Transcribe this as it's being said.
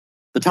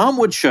The Tom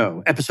Woods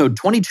Show, episode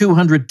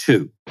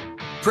 2202.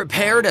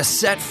 Prepare to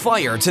set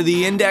fire to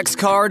the index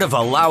card of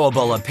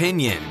allowable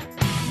opinion.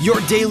 Your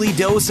daily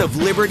dose of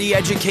liberty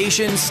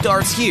education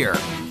starts here.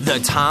 The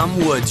Tom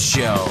Woods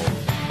Show.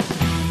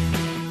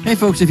 Hey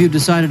folks, if you've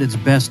decided it's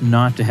best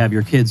not to have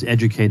your kids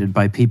educated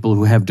by people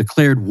who have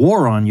declared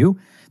war on you,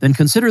 then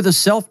consider the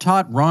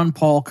self-taught Ron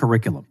Paul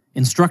curriculum.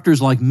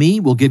 Instructors like me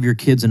will give your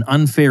kids an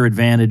unfair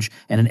advantage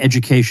and an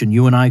education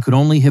you and I could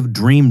only have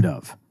dreamed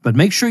of. But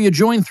make sure you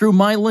join through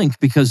my link,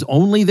 because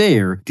only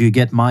there do you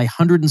get my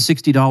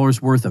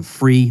 $160 worth of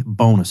free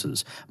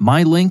bonuses.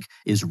 My link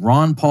is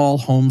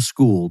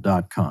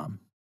ronpaulhomeschool.com.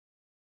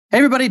 Hey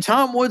everybody,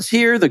 Tom Woods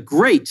here. The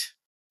great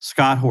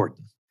Scott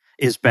Horton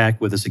is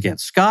back with us again.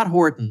 Scott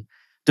Horton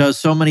does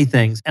so many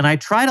things, and I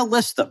try to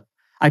list them.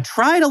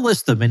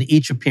 In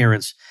each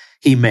appearance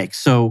he makes.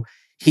 So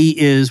he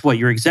is,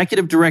 your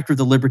executive director of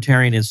the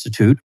Libertarian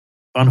Institute,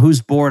 on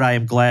whose board I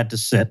am glad to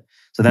sit.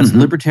 So that's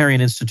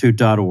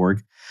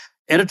libertarianinstitute.org.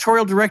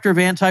 Editorial director of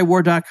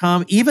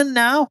antiwar.com, even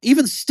now,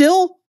 even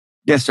still?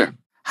 Yes, sir.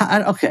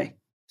 Okay.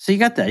 So you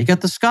got that. You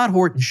got the Scott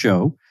Horton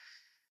Show.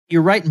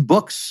 You're writing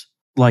books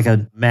like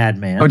a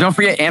madman. Oh, don't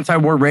forget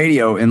Anti-War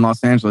Radio in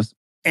Los Angeles.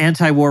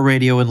 Anti-War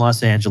Radio in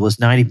Los Angeles,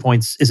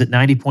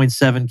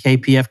 90.7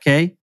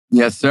 KPFK?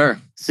 Yes,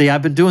 sir. See,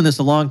 I've been doing this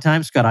a long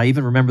time, Scott. I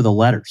even remember the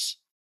letters.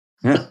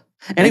 Yeah.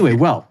 Anyway,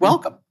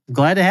 welcome. I'm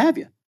glad to have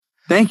you.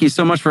 Thank you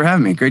so much for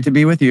having me. Great to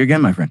be with you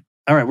again, my friend.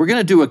 All right, we're going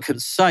to do a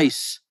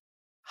concise,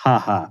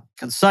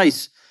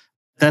 concise,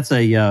 that's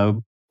a,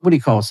 what do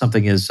you call it?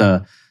 Something is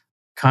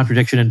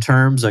contradiction in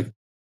terms, a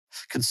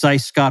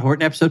concise Scott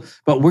Horton episode.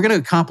 But we're going to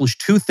accomplish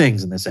two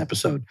things in this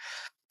episode.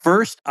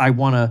 First, I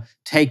want to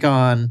take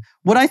on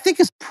what I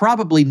think is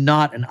probably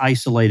not an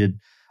isolated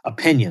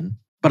opinion,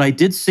 but I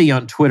did see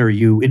on Twitter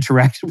you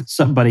interacted with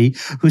somebody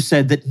who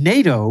said that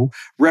NATO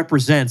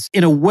represents,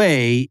 in a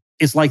way,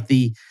 is like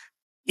the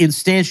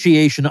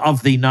instantiation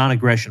of the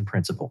non-aggression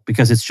principle,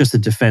 because it's just a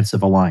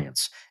defensive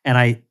alliance. And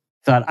I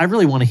thought, I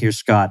really want to hear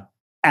Scott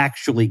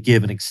actually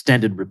give an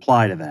extended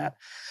reply to that.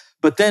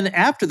 But then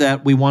after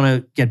that, we want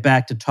to get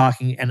back to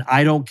talking, and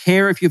I don't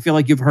care if you feel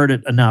like you've heard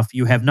it enough,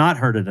 you have not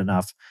heard it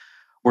enough.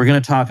 We're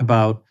going to talk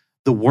about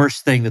the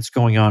worst thing that's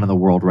going on in the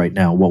world right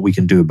now, what we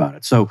can do about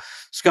it. So,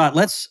 Scott,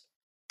 let's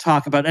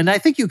talk about, and I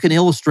think you can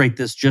illustrate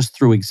this just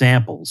through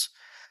examples.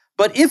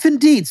 But if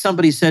indeed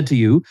somebody said to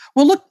you,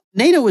 well, look,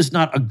 NATO is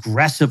not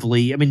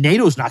aggressively,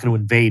 NATO is not going to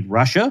invade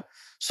Russia.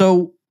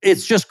 So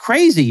it's just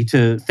crazy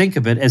to think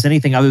of it as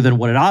anything other than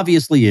what it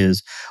obviously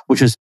is,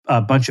 which is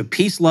a bunch of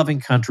peace-loving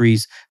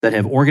countries that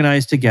have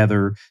organized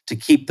together to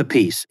keep the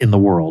peace in the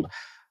world.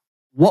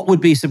 What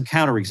would be some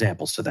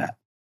counterexamples to that?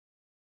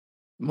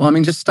 Well,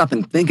 just stop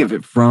and think of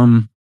it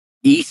from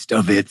east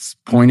of its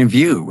point of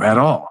view at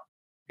all.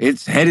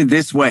 It's headed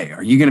this way.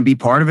 Are you going to be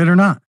part of it or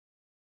not?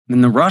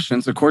 And the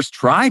Russians, of course,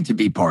 tried to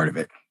be part of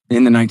it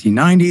in the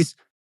 1990s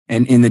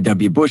and in the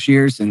W. Bush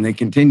years, and they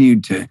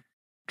continued to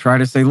try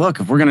to say, look,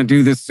 if we're going to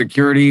do this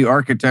security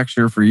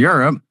architecture for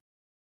Europe,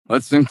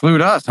 let's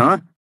include us, huh?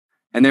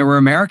 And there were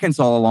Americans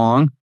all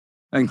along,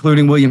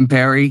 including William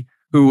Perry,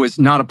 who was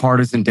not a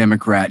partisan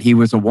Democrat. He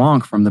was a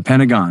wonk from the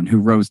Pentagon who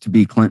rose to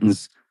be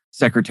Clinton's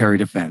Secretary of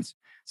Defense,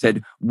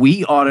 said,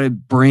 we ought to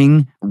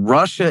bring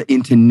Russia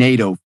into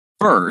NATO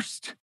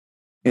first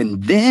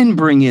and then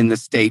bring in the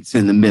states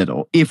in the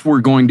middle if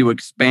we're going to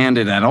expand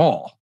it at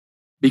all.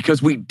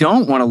 Because we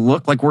don't want to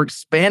look like we're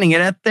expanding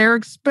it at their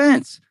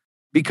expense.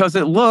 Because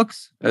it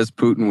looks, as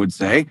Putin would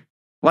say,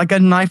 like a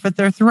knife at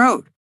their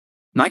throat.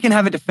 And I can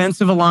have a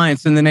defensive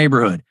alliance in the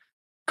neighborhood.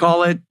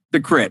 Call it the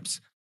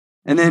Crips.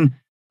 And then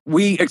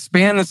we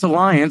expand this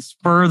alliance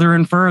further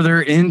and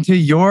further into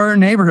your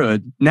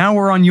neighborhood. Now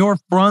we're on your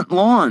front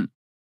lawn.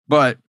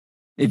 But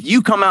if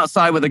you come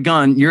outside with a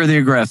gun, you're the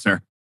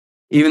aggressor,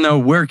 even though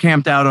we're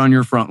camped out on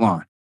your front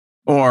lawn.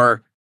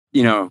 Or,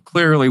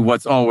 clearly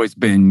what's always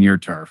been your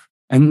turf.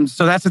 And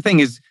so that's the thing,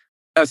 is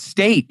a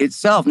state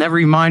itself, never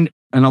mind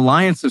an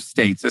alliance of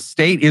states. A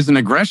state is an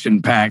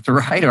aggression pact,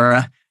 right?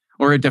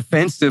 Or a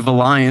defensive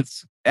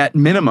alliance. At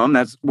minimum,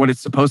 that's what it's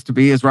supposed to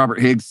be. As Robert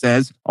Higgs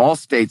says, all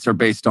states are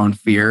based on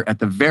fear. At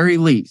the very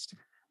least,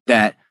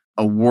 that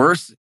a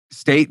worse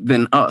state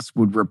than us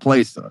would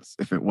replace us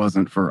if it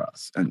wasn't for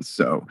us. And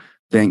so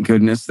thank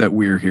goodness that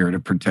we're here to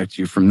protect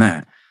you from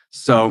that.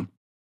 So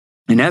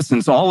in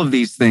essence, all of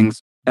these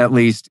things at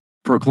least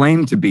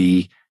proclaim to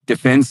be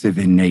defensive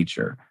in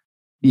nature,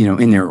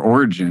 in their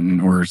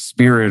origin or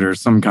spirit or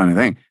some kind of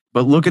thing.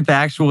 But look at the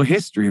actual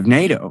history of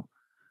NATO.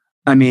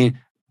 I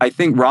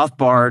think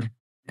Rothbard,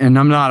 and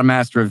I'm not a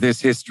master of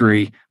this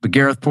history, but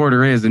Gareth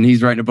Porter is, and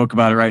he's writing a book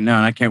about it right now,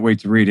 and I can't wait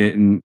to read it.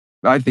 And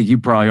I think you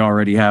probably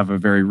already have a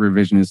very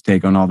revisionist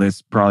take on all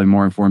this, probably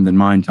more informed than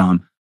mine,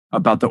 Tom,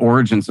 about the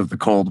origins of the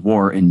Cold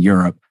War in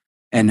Europe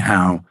and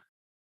how,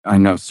 I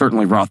know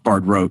certainly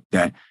Rothbard wrote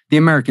that the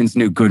Americans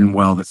knew good and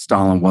well that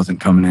Stalin wasn't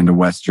coming into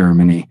West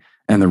Germany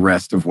and the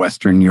rest of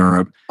Western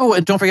Europe. Oh,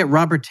 and don't forget,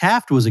 Robert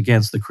Taft was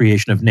against the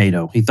creation of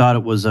NATO. He thought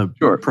it was a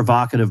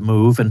provocative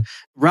move. And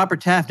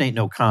Robert Taft ain't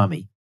no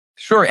commie.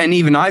 Sure. And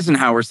even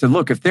Eisenhower said,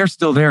 look, if they're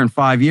still there in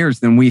 5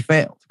 years, then we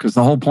failed. Because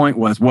the whole point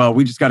was, well,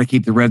 we just got to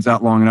keep the Reds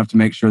out long enough to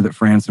make sure that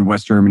France and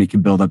West Germany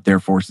could build up their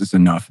forces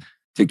enough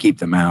to keep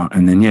them out.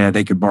 And then, yeah,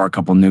 they could borrow a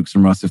couple nukes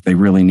from us if they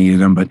really needed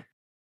them. But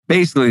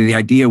basically, the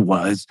idea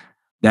was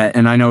that,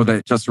 and I know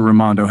that Justin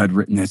Raimondo had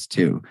written this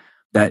too,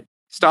 that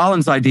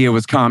Stalin's idea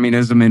was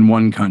communism in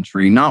one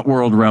country, not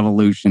world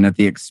revolution at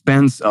the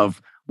expense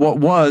of what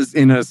was,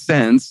 in a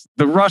sense,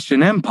 the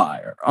Russian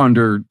Empire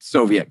under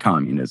Soviet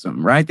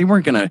communism, right? They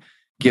weren't going to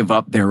give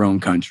up their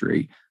own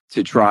country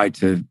to try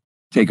to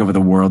take over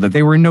the world that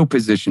they were in no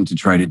position to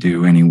try to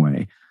do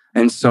anyway.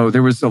 And so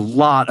there was a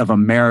lot of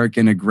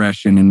American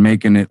aggression in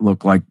making it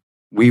look like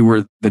we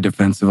were the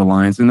defensive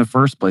alliance in the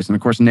first place. And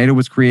of course, NATO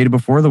was created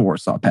before the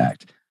Warsaw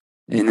Pact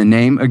in the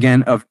name,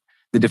 again, of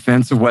the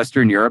defense of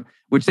Western Europe,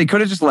 which they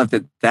could have just left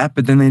at that,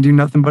 but then they do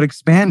nothing but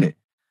expand it.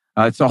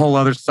 It's a whole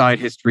other side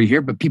history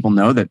here, but people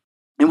know that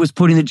it was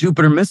putting the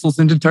Jupiter missiles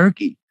into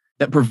Turkey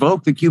that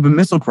provoked the Cuban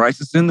Missile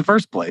Crisis in the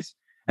first place.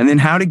 And then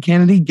how did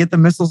Kennedy get the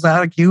missiles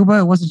out of Cuba?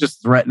 It wasn't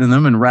just threatening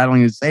them and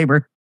rattling his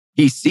saber.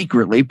 He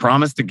secretly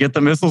promised to get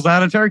the missiles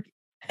out of Turkey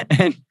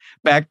and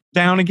back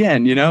down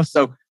again,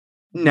 So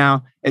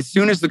now, as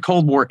soon as the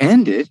Cold War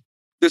ended,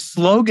 the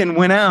slogan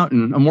went out,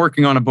 and I'm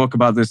working on a book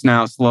about this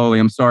now slowly.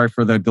 I'm sorry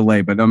for the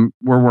delay, but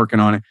we're working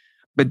on it.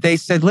 But they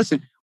said,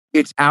 listen,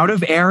 it's out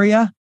of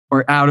area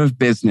or out of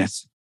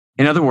business.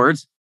 In other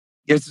words,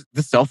 it's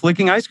the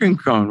self-licking ice cream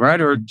cone, right?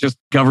 Or just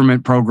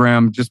government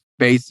program, just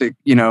basic,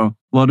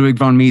 Ludwig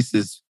von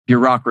Mises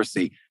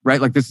bureaucracy, right?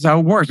 Like this is how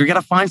it works. We got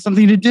to find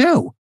something to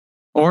do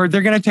or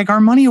they're going to take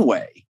our money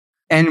away.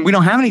 And we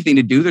don't have anything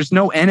to do. There's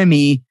no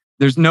enemy.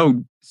 There's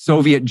no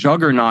Soviet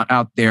juggernaut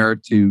out there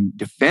to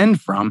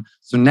defend from.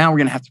 So now we're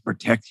going to have to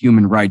protect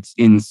human rights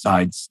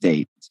inside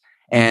states.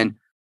 And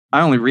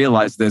I only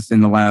realized this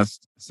in the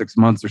last 6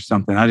 months or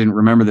something. I didn't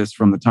remember this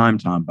from the time,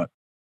 Tom, but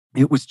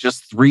it was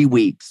just 3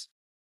 weeks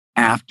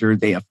after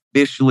they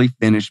officially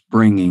finished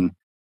bringing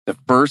the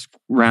first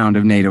round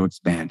of NATO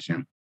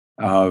expansion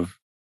of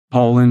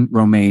Poland,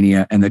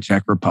 Romania, and the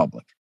Czech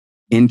Republic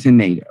into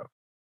NATO.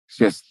 It's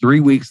just 3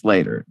 weeks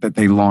later that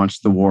they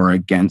launched the war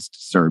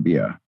against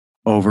Serbia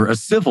over a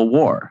civil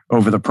war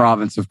over the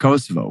province of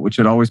Kosovo, which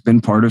had always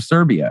been part of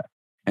Serbia.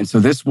 And so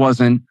this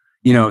wasn't,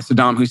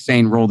 Saddam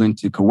Hussein rolled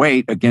into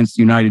Kuwait against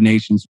United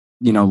Nations,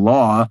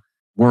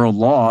 world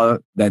law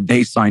that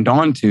they signed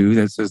on to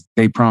that says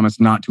they promised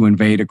not to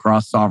invade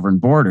across sovereign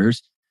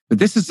borders. But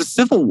this is a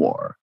civil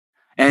war.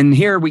 And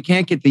here we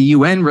can't get the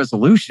UN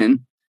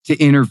resolution to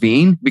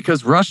intervene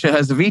because Russia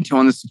has a veto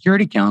on the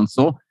Security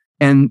Council.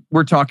 And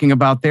we're talking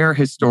about their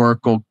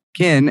historical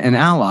kin and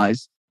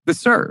allies, the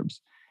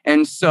Serbs.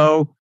 And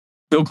so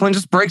Bill Clinton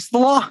just breaks the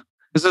law.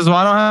 He says, well,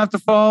 I don't have to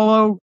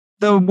follow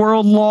the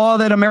world law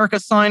that America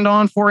signed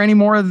on for any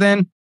more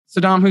than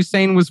Saddam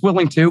Hussein was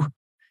willing to.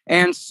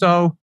 And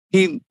so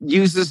he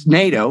uses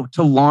NATO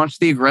to launch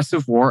the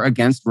aggressive war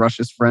against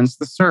Russia's friends,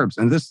 the Serbs.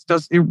 And this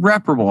does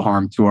irreparable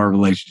harm to our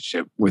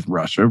relationship with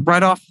Russia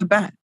right off the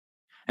bat.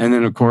 And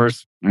then, of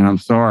course, and I'm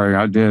sorry,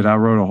 I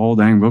wrote a whole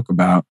dang book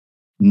about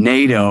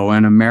NATO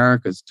and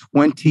America's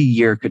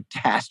 20-year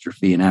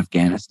catastrophe in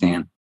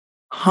Afghanistan.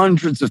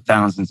 Hundreds of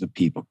thousands of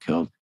people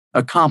killed,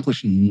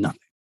 accomplished nothing.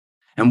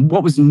 And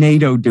what was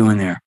NATO doing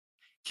there?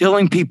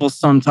 Killing people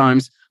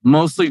sometimes,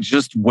 mostly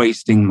just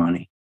wasting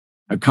money,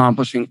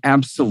 accomplishing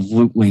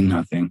absolutely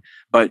nothing.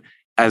 But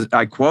as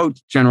I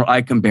quote General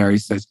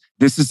Eikenberry says,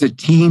 this is a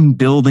team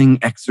building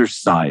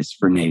exercise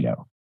for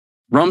NATO.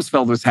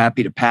 Rumsfeld was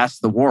happy to pass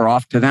the war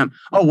off to them.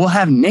 Oh, we'll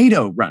have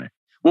NATO run it.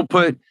 We'll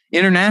put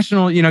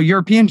international,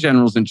 European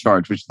generals in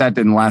charge, which that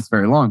didn't last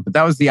very long. But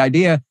that was the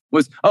idea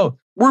was,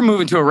 we're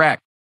moving to Iraq.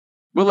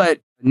 We'll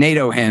let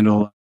NATO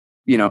handle,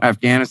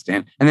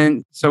 Afghanistan. And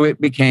then, so it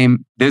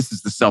became, this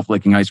is the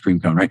self-licking ice cream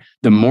cone, right?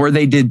 The more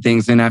they did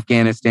things in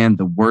Afghanistan,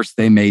 the worse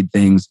they made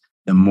things,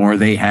 the more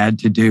they had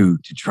to do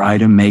to try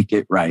to make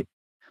it right.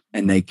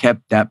 And they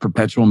kept that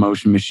perpetual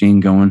motion machine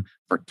going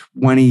for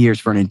 20 years,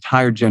 for an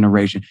entire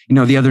generation.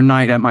 The other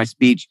night at my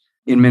speech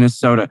in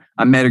Minnesota,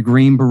 I met a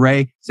Green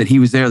Beret, said he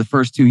was there the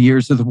first 2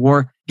 years of the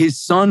war.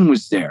 His son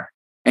was there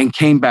and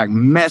came back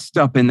messed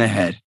up in the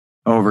head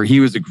he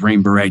was a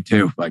Green Beret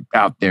too, like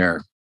out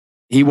there.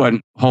 He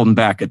wasn't holding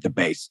back at the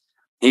base.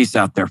 He's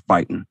out there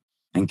fighting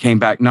and came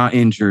back not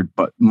injured,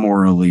 but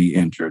morally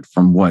injured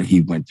from what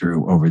he went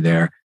through over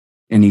there.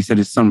 And he said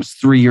his son was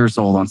 3 years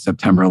old on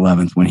September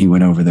 11th when he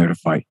went over there to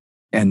fight.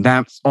 And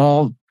that's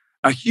all,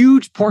 a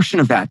huge portion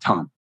of that,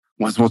 Tom,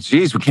 was, well,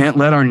 geez, we can't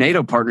let our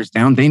NATO partners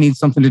down. They need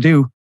something to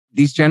do.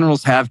 These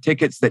generals have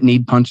tickets that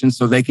need punching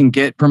so they can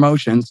get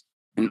promotions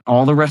and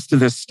all the rest of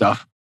this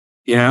stuff,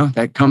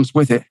 that comes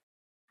with it.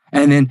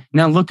 And then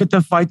now look at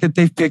the fight that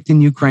they've picked in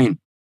Ukraine.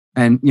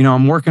 And,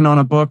 I'm working on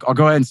a book. I'll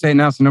go ahead and say it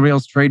now so nobody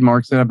else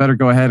trademarks it. I better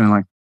go ahead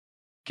and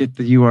get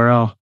the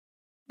URL.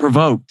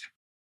 Provoked.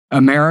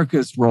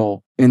 America's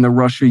role in the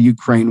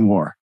Russia-Ukraine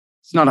war.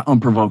 It's not an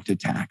unprovoked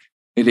attack.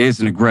 It is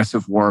an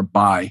aggressive war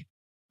by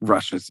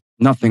Russia. It's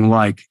nothing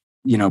like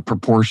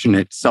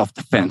proportionate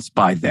self-defense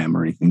by them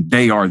or anything.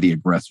 They are the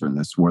aggressor in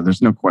this war.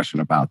 There's no question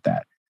about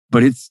that.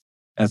 But it's,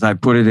 as I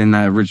put it in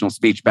that original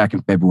speech back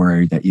in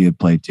February that you had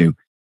played to,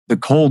 the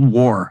Cold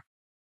War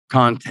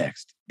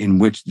context in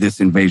which this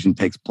invasion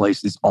takes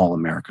place is all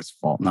America's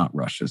fault, not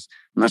Russia's.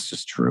 And that's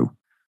just true.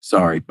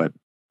 Sorry, but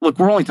look,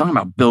 we're only talking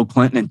about Bill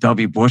Clinton and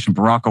W. Bush and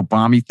Barack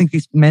Obama. You think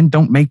these men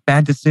don't make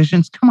bad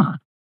decisions? Come on.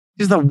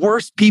 These are the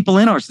worst people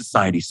in our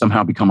society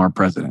somehow become our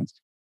presidents.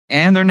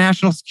 And their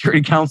national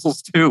security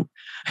councils too.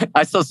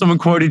 I saw someone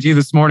quoted you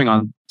this morning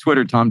on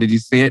Twitter, Tom. Did you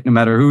see it? No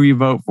matter who you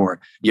vote for,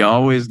 you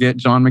always get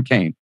John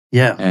McCain.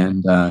 Yeah.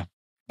 And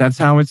that's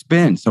how it's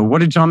been. So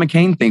what did John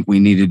McCain think we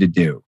needed to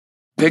do?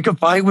 Pick a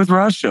fight with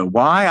Russia.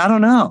 Why? I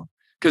don't know.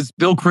 Because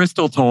Bill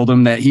Kristol told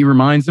him that he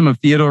reminds him of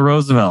Theodore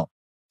Roosevelt.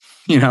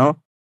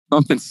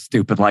 Something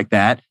stupid like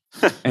that.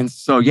 And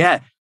so, yeah,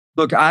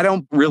 look, I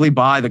don't really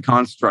buy the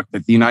construct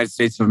that the United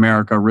States of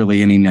America,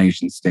 really any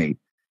nation state,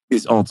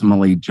 is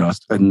ultimately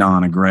just a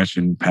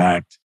non-aggression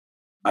pact.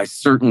 I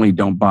certainly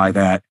don't buy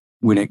that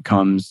when it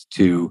comes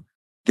to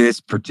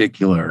this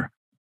particular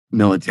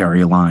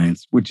military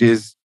alliance, which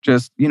is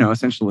just,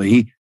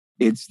 essentially,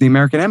 it's the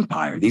American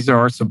empire. These are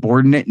our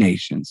subordinate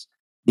nations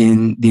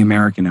in the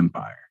American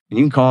empire. And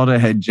you can call it a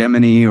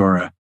hegemony or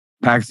a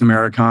Pax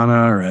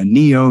Americana or a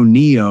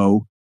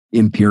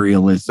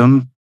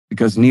neo-imperialism,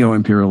 because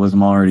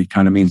neo-imperialism already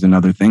kind of means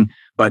another thing.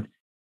 But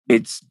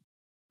it's,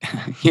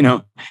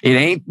 it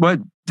ain't what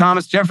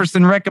Thomas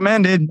Jefferson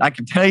recommended. I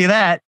can tell you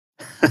that.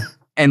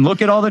 And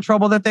look at all the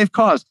trouble that they've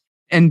caused.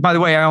 And by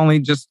the way, I only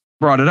just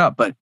brought it up,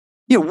 but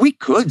we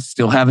could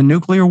still have a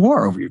nuclear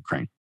war over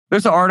Ukraine.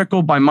 There's an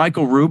article by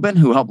Michael Rubin,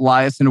 who helped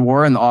lie us into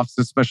war in the Office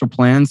of Special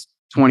Plans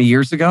 20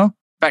 years ago. In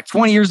fact,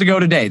 20 years ago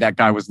today, that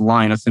guy was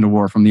lying us into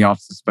war from the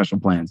Office of Special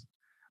Plans.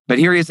 But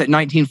here he is at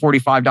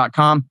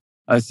 1945.com,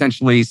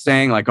 essentially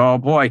saying like, oh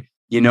boy,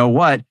 you know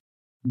what?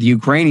 The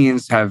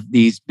Ukrainians have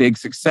these big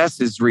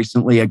successes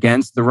recently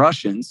against the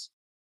Russians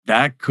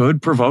that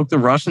could provoke the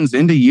Russians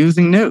into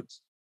using nukes,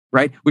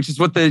 right? Which is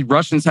what the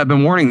Russians have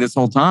been warning this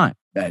whole time,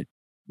 that,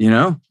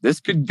 this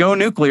could go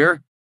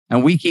nuclear.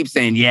 And we keep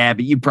saying, yeah,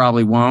 but you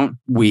probably won't.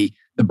 The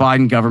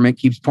Biden government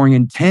keeps pouring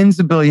in tens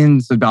of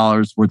billions of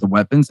dollars worth of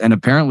weapons, and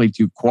apparently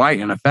to quite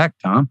an effect,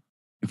 Tom.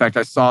 In fact,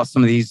 I saw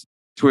some of these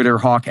Twitter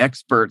hawk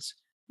experts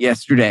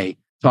yesterday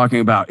talking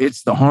about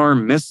it's the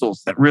HARM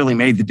missiles that really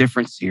made the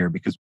difference here,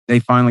 because they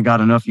finally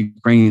got enough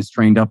Ukrainians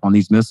trained up on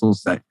these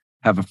missiles that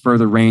have a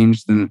further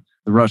range than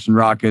the Russian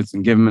rockets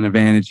and give them an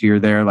advantage here or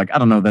there. Like, I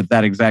don't know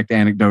that exact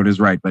anecdote is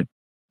right, but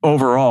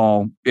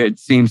overall, it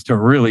seems to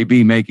really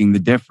be making the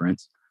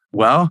difference.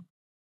 Well,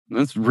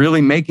 it's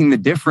really making the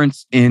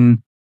difference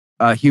in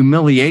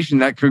humiliation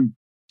that could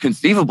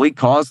conceivably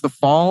cause the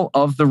fall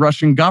of the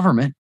Russian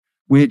government,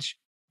 which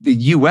the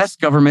U.S.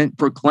 government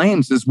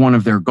proclaims as one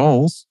of their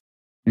goals.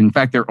 In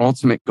fact, their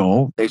ultimate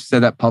goal. They've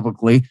said that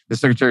publicly. The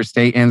Secretary of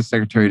State and the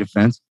Secretary of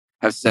Defense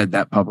have said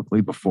that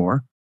publicly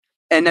before.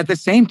 And at the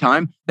same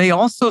time, they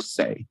also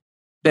say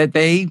that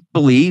they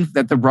believe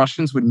that the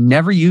Russians would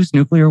never use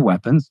nuclear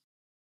weapons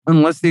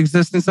unless the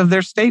existence of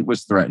their state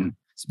was threatened.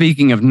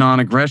 Speaking of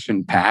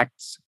non-aggression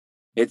pacts,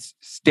 it's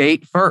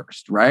state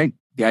first, right?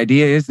 The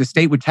idea is the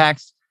state would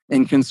tax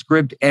and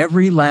conscript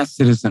every last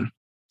citizen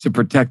to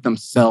protect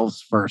themselves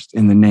first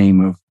in the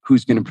name of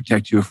who's going to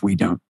protect you if we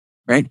don't,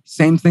 right?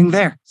 Same thing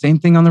there. Same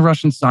thing on the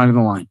Russian side of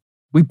the line.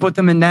 We put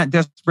them in that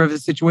desperate of a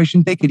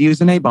situation, they could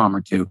use an A-bomb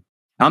or two.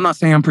 I'm not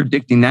saying I'm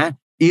predicting that.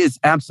 It is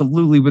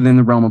absolutely within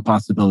the realm of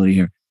possibility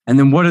here. And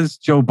then what does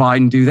Joe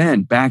Biden do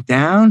then? Back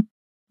down?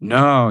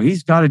 No,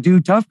 he's got to do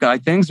tough guy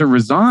things or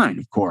resign,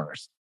 of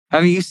course.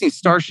 Haven't you seen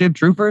Starship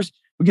Troopers?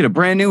 We get a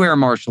brand new air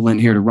marshal in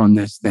here to run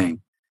this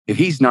thing. If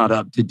he's not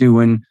up to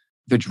doing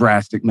the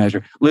drastic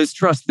measure. Liz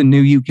Truss, the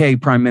new UK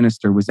prime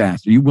minister, was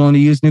asked, are you willing to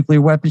use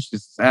nuclear weapons? She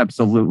says,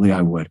 absolutely,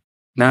 I would.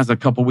 And that was a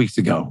couple weeks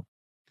ago.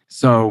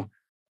 So,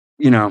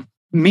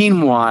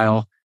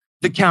 meanwhile,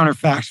 the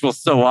counterfactual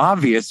is so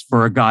obvious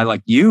for a guy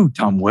like you,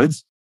 Tom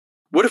Woods.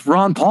 What if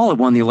Ron Paul had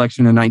won the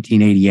election in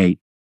 1988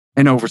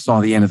 and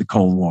oversaw the end of the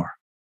Cold War?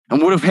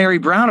 And what if Harry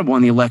Brown had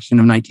won the election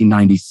of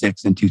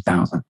 1996 and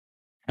 2000?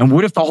 And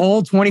what if the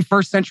whole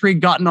 21st century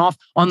had gotten off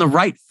on the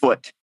right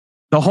foot?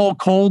 The whole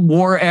Cold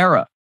War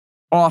era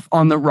off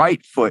on the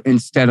right foot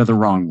instead of the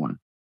wrong one.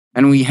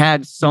 And we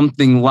had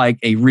something like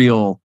a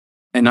real,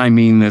 and I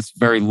mean this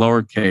very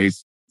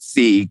lowercase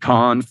c,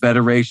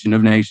 confederation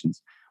of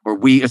nations, where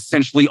we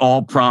essentially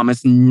all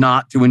promise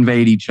not to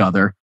invade each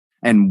other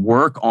and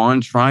work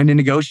on trying to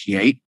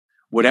negotiate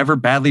whatever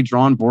badly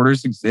drawn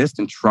borders exist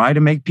and try to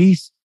make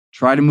peace,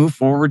 try to move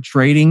forward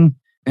trading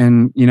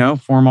and,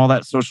 form all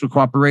that social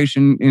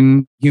cooperation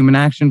in human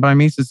action by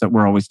Mises that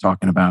we're always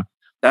talking about.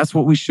 That's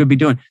what we should be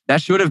doing.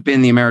 That should have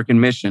been the American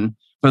mission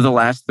for the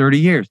last 30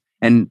 years.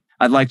 And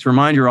I'd like to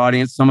remind your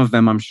audience, some of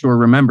them I'm sure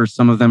remember,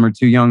 some of them are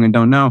too young and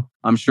don't know.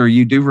 I'm sure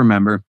you do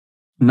remember,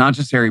 not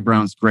just Harry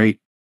Brown's great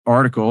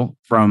article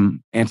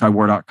from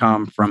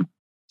antiwar.com from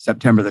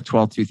September the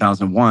 12th,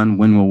 2001,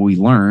 When Will We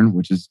Learn,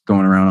 which is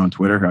going around on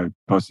Twitter. I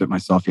posted it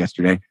myself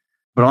yesterday,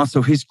 but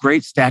also his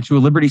great Statue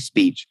of Liberty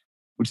speech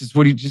which is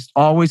what he just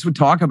always would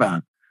talk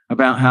about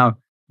how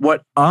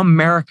what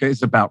America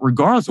is about,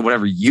 regardless of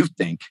whatever you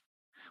think,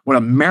 what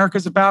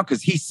America's about,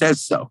 because he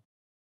says so,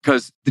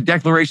 because the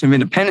Declaration of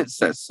Independence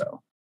says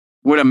so.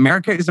 What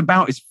America is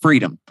about is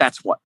freedom.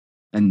 That's what.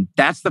 And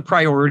that's the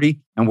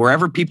priority. And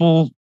wherever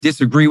people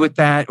disagree with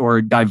that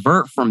or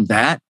divert from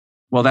that,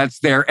 well, that's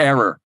their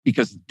error,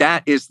 because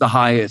that is the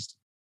highest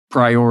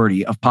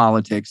priority of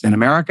politics in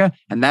America.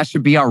 And that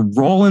should be our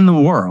role in the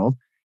world,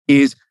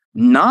 is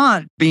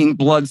not being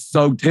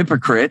blood-soaked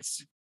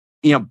hypocrites,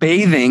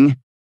 bathing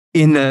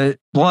in the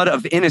blood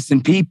of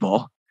innocent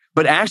people,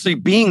 but actually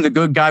being the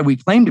good guy we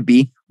claim to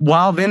be,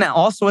 while then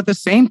also at the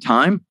same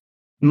time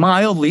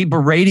mildly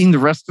berating the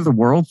rest of the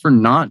world for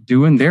not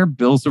doing their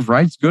bills of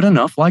rights good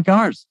enough like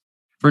ours,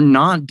 for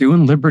not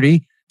doing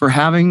liberty, for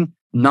having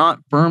not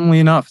firmly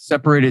enough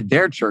separated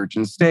their church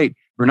and state,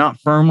 for not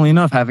firmly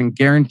enough having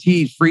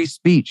guaranteed free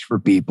speech for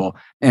people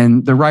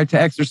and the right to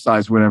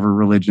exercise whatever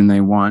religion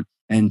they want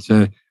and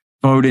to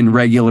vote in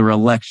regular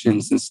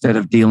elections instead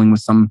of dealing with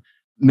some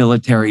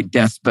military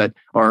despot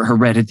or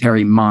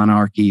hereditary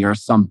monarchy or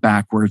some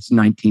backwards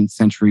 19th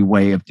century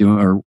way of doing,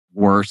 or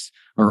worse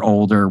or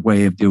older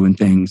way of doing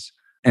things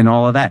and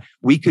all of that.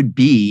 We could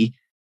be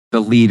the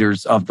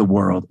leaders of the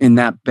world in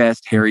that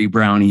best Harry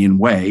Brownian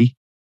way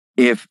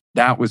if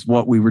that was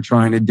what we were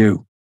trying to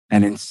do.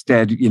 And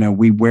instead,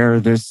 we wear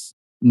this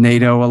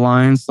NATO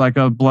alliance like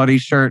a bloody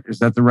shirt. Is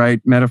that the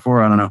right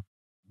metaphor? I don't know.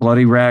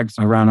 Bloody rags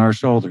around our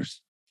shoulders.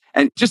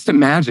 And just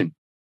imagine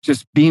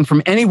just being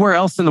from anywhere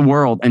else in the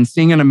world and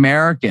seeing an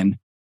American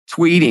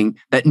tweeting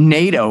that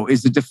NATO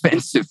is a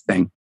defensive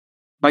thing.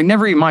 Like,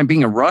 never even mind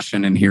being a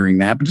Russian and hearing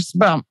that, but just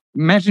about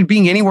imagine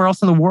being anywhere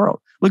else in the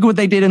world. Look at what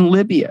they did in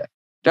Libya.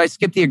 Did I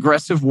skip the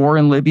aggressive war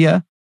in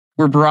Libya,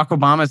 where Barack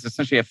Obama is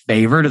essentially a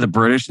favor to the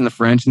British and the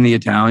French and the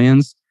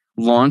Italians,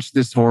 launched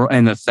this war,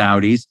 and the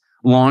Saudis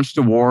launched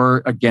a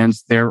war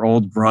against their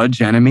old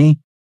grudge enemy? In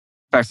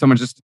fact, someone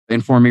just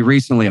informed me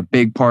recently, a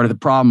big part of the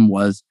problem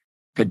was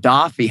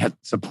Gaddafi had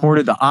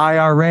supported the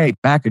IRA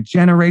back a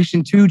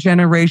generation, 2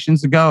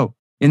 generations ago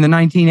in the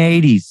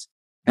 1980s.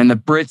 And the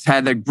Brits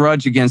had a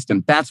grudge against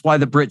him. That's why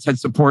the Brits had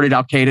supported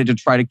al-Qaeda to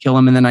try to kill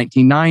him in the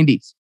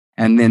 1990s.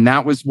 And then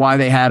that was why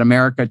they had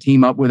America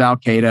team up with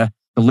al-Qaeda,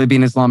 the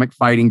Libyan Islamic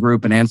Fighting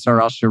Group, and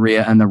Ansar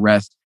al-Sharia and the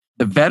rest.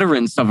 The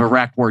veterans of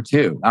Iraq War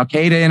II,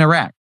 al-Qaeda in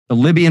Iraq, the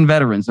Libyan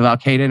veterans of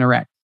al-Qaeda in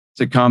Iraq,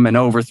 to come and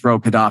overthrow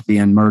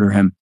Gaddafi and murder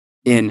him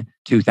in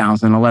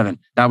 2011.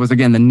 That was,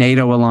 again, the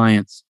NATO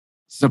alliance,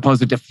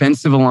 supposed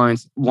defensive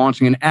alliance,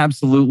 launching an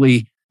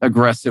absolutely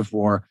aggressive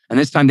war. And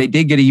this time they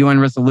did get a UN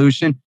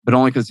resolution, but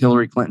only because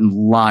Hillary Clinton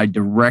lied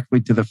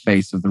directly to the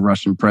face of the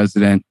Russian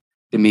president,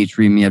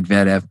 Dmitry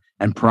Medvedev,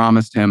 and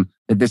promised him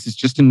that this is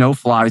just a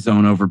no-fly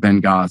zone over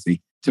Benghazi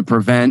to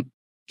prevent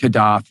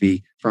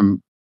Gaddafi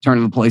from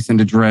turning the place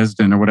into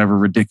Dresden or whatever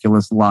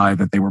ridiculous lie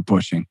that they were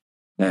pushing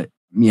that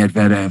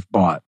Medvedev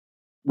bought,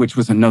 which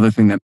was another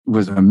thing that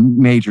was a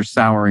major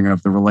souring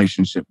of the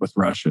relationship with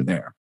Russia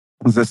there.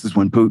 Because this is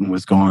when Putin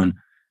was gone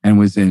and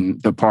was in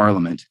the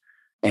parliament.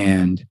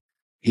 And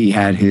he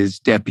had his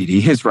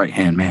deputy, his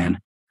right-hand man,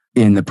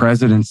 in the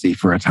presidency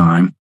for a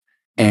time.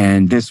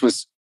 And this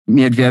was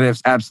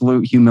Medvedev's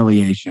absolute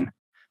humiliation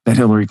that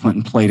Hillary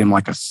Clinton played him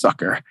like a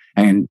sucker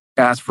and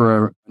asked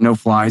for a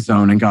no-fly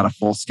zone and got a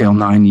full-scale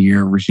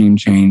 9-month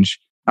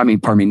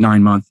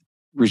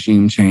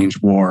regime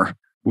change war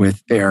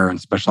with air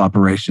and special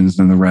operations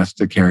and the rest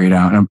to carry it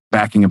out. And I'm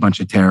backing a bunch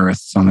of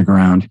terrorists on the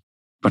ground, a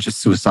bunch of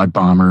suicide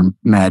bomber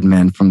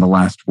madmen from the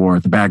last war,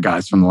 the bad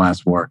guys from the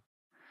last war.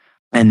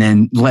 And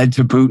then led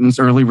to Putin's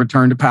early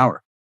return to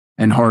power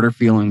and harder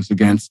feelings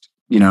against,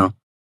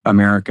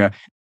 America.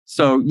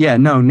 So yeah,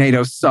 no,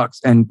 NATO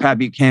sucks. And Pat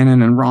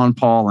Buchanan and Ron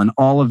Paul and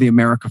all of the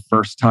America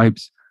First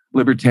types,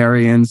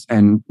 libertarians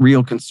and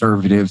real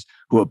conservatives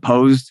who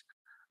opposed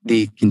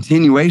the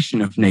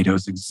continuation of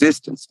NATO's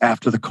existence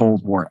after the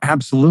Cold War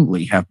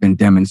absolutely have been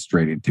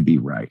demonstrated to be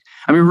right.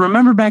 I mean,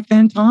 remember back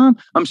then, Tom?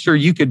 I'm sure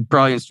you could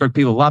probably instruct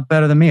people a lot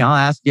better than me. I'll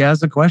ask you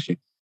as a question.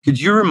 Could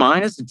you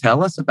remind us to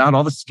tell us about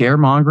all the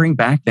scaremongering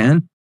back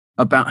then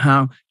about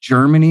how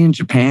Germany and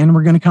Japan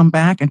were going to come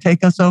back and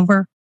take us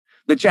over?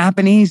 The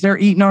Japanese, they're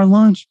eating our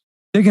lunch.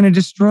 They're going to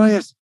destroy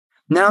us.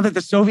 Now that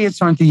the Soviets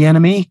aren't the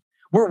enemy,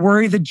 we're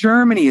worried that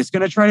Germany is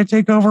going to try to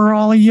take over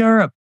all of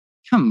Europe.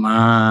 Come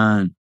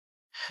on.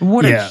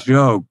 What a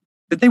joke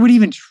that they would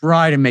even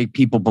try to make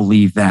people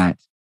believe that.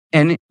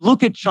 And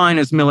look at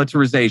China's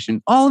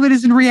militarization. All of it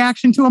is in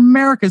reaction to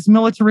America's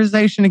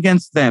militarization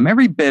against them,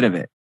 every bit of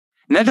it.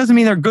 And that doesn't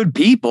mean they're good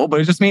people, but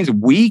it just means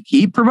we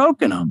keep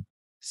provoking them.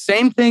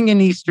 Same thing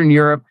in Eastern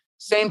Europe,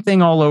 same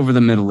thing all over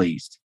the Middle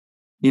East.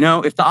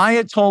 If the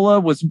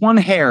Ayatollah was one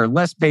hair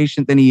less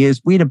patient than he is,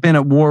 we'd have been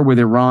at war with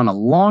Iran a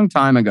long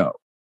time ago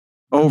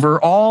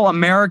over all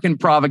American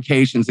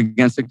provocations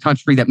against a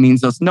country that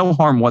means us no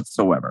harm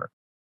whatsoever.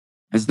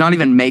 It's not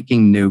even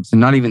making nukes and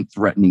not even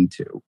threatening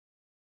to.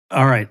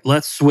 All right,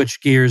 let's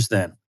switch gears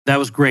then. That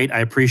was great. I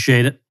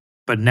appreciate it.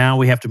 But now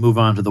we have to move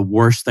on to the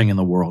worst thing in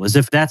the world. As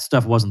if that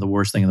stuff wasn't the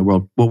worst thing in the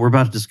world. What we're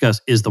about to discuss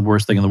is the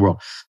worst thing in the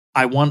world.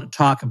 I want to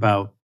talk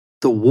about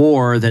the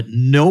war that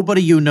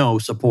nobody you know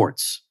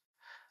supports.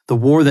 The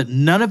war that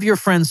none of your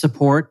friends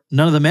support,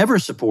 none of them ever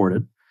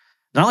supported.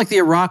 Not like the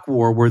Iraq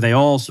War where they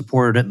all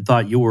supported it and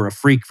thought you were a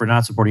freak for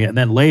not supporting it, and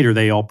then later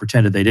they all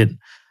pretended they didn't.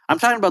 I'm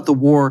talking about the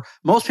war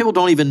most people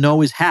don't even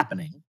know is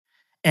happening,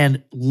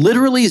 and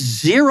literally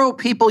zero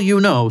people you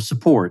know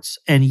supports,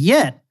 and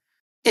yet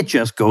it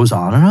just goes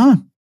on and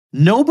on.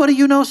 Nobody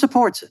you know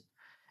supports it,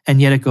 and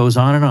yet it goes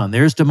on and on.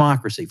 There's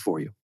democracy for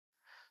you.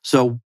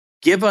 So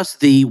give us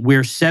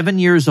we're 7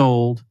 years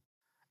old,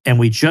 and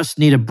we just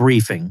need a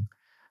briefing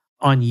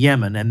on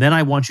Yemen, and then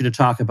I want you to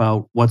talk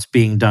about what's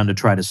being done to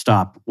try to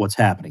stop what's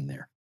happening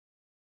there.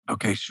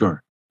 Okay,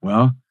 sure.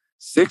 Well,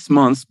 6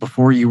 months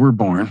before you were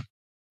born,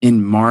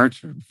 in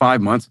March,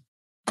 5 months,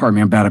 pardon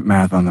me, I'm bad at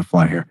math on the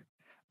fly here,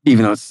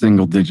 even though it's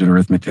single-digit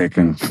arithmetic,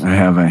 and I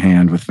have a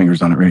hand with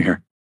fingers on it right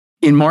here.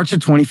 In March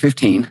of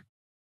 2015,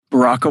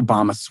 Barack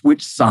Obama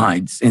switched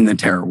sides in the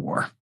terror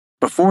war.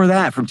 Before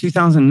that, from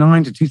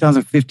 2009 to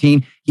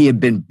 2015, he had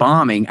been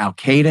bombing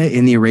al-Qaeda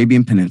in the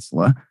Arabian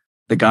Peninsula,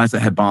 the guys that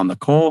had bombed the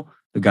Cole,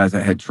 the guys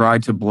that had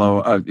tried to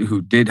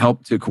who did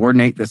help to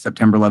coordinate the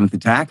September 11th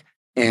attack,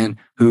 and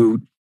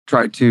who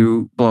tried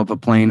to blow up a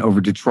plane over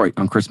Detroit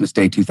on Christmas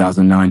Day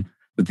 2009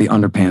 with the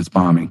underpants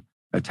bombing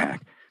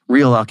attack.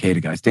 Real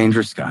al-Qaeda guys,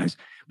 dangerous guys.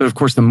 But of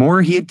course, the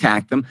more he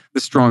attacked them, the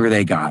stronger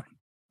they got.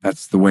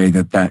 That's the way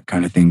that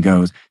kind of thing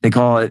goes. They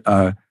call it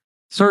a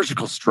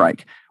surgical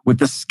strike with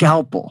the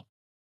scalpel.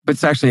 But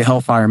it's actually a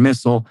Hellfire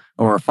missile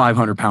or a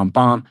 500-pound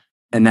bomb,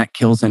 and that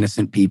kills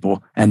innocent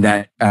people, and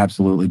that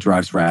absolutely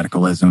drives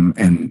radicalism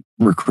and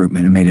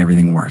recruitment and made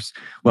everything worse.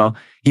 Well,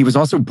 he was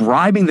also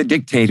bribing the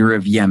dictator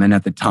of Yemen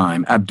at the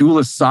time,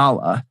 Abdullah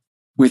Saleh,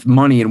 with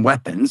money and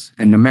weapons,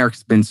 and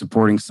America's been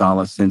supporting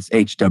Saleh since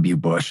H.W.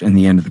 Bush and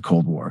the end of the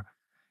Cold War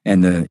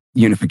and the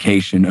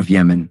unification of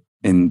Yemen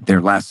in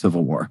their last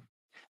civil war.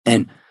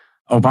 And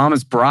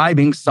Obama's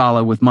bribing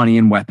Saleh with money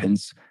and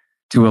weapons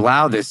to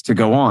allow this to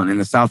go on in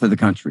the south of the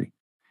country.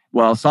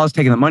 Well, Saleh's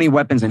taking the money,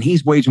 weapons, and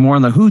he's waging war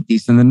on the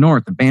Houthis in the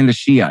north, the band of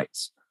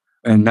Shiites.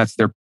 And that's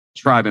their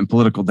tribe and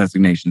political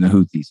designation, the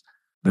Houthis.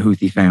 The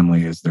Houthi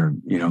family is their,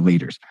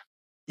 leaders.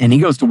 And he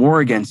goes to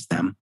war against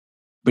them,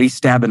 but he's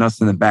stabbing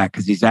us in the back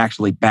because he's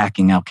actually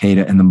backing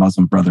al-Qaeda and the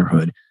Muslim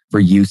Brotherhood for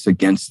use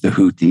against the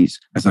Houthis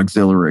as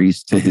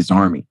auxiliaries to his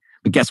army.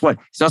 But guess what?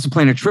 He's also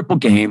playing a triple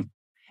game,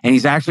 and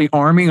he's actually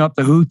arming up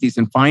the Houthis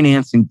and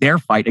financing their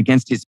fight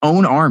against his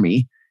own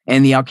army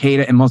and the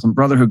al-Qaeda and Muslim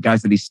Brotherhood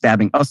guys that he's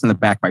stabbing us in the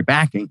back by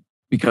backing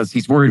because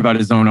he's worried about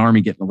his own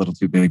army getting a little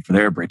too big for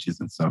their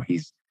britches. And so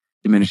he's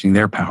diminishing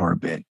their power a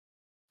bit.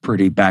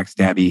 Pretty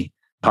backstabby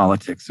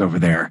politics over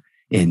there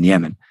in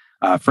Yemen.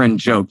 A friend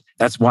joked,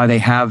 that's why they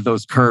have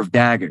those curved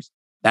daggers.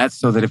 That's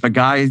so that if a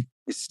guy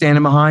is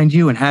standing behind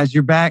you and has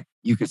your back,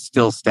 you can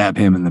still stab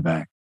him in the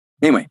back.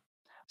 Anyway,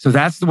 so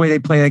that's the way they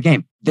play that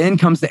game. Then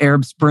comes the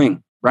Arab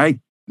Spring, right?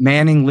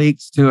 Manning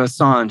leaks to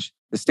Assange.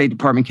 The State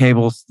Department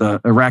cables, the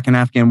Iraq and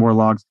Afghan war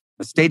logs,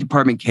 the State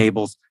Department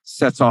cables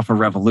sets off a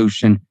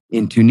revolution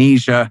in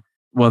Tunisia.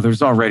 Well,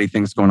 there's already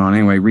things going on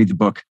anyway. Read the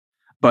book.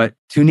 But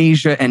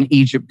Tunisia and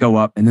Egypt go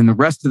up, and then the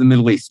rest of the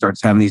Middle East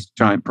starts having these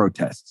giant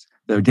protests.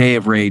 The Day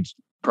of Rage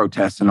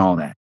protests and all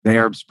that. The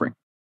Arab Spring.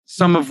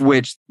 Some of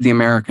which the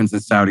Americans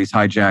and Saudis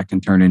hijacked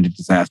and turned into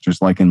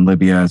disasters like in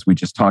Libya, as we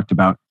just talked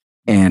about,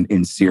 and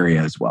in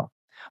Syria as well.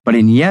 But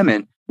in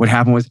Yemen, what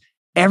happened was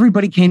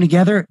everybody came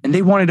together and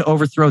they wanted to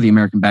overthrow the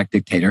American-backed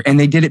dictator, and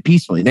they did it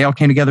peacefully. They all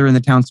came together in the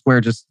town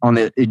square just on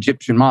the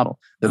Egyptian model.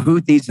 The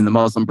Houthis and the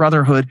Muslim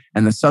Brotherhood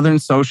and the Southern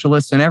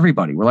Socialists and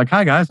everybody were like,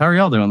 hi guys, how are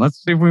y'all doing?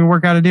 Let's see if we can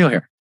work out a deal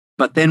here.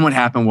 But then what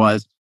happened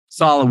was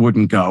Saleh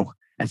wouldn't go,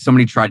 and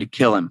somebody tried to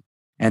kill him.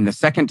 And the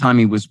second time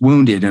he was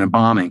wounded in a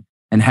bombing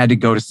and had to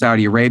go to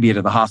Saudi Arabia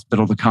to the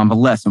hospital to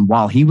convalesce. And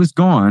while he was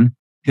gone,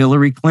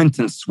 Hillary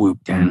Clinton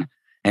swooped in,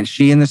 and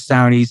she and the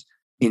Saudis,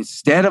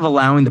 instead of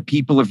allowing the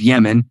people of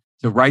Yemen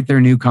to write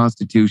their new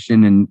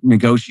constitution and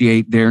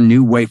negotiate their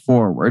new way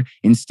forward,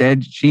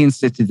 instead, she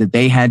insisted that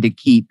they had to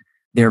keep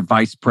their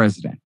vice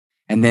president.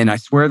 And then I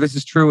swear this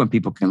is true, and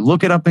people can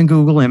look it up in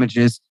Google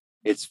Images.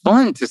 It's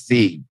fun to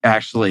see,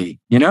 actually,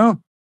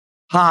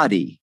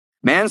 Hadi,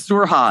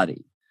 Mansour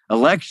Hadi,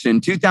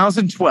 election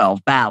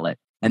 2012 ballot.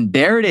 And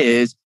there it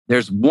is.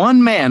 There's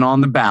one man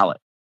on the ballot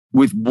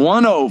with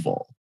one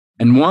oval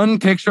and one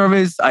picture of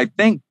his,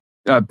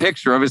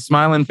 picture of his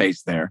smiling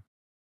face there.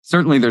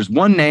 Certainly there's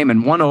one name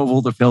and one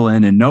oval to fill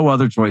in and no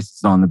other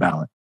choices on the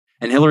ballot.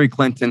 And Hillary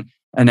Clinton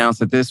announced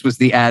that this was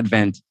the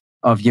advent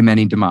of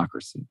Yemeni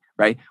democracy,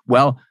 right?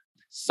 Well,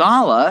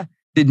 Saleh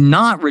did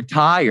not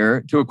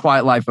retire to a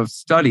quiet life of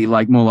study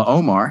like Mullah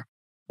Omar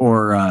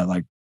or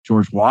like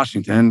George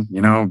Washington,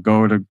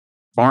 go to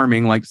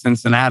farming like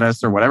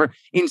Cincinnatus or whatever.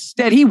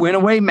 Instead, he went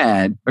away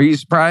mad. Are you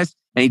surprised?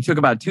 And he took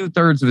about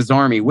 2/3 of his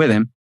army with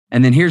him.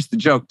 And then here's the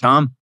joke,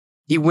 Tom.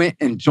 He went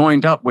and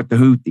joined up with the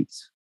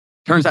Houthis.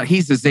 Turns out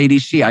he's a Zaydi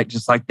Shiite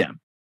just like them,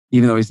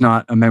 even though he's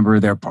not a member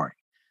of their party.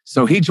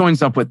 So he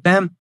joins up with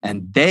them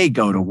and they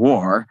go to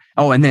war.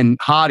 Oh, and then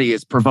Hadi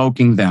is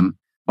provoking them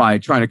by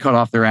trying to cut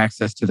off their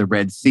access to the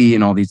Red Sea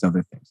and all these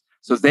other things.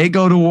 So they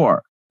go to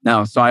war.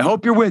 Now, so I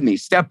hope you're with me.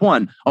 Step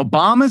one,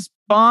 Obama's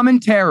bombing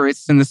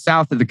terrorists in the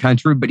south of the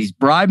country, but he's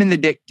bribing the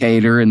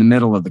dictator in the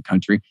middle of the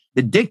country.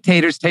 The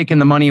dictator's taking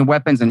the money and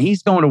weapons, and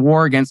he's going to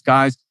war against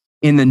guys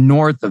in the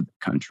north of the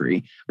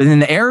country. But then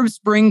the Arab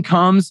Spring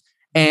comes,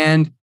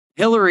 and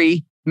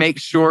Hillary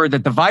makes sure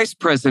that the vice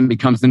president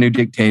becomes the new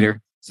dictator.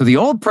 So the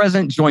old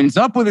president joins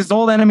up with his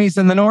old enemies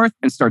in the north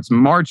and starts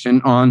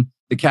marching on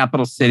the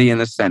capital city in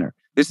the center.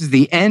 This is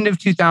the end of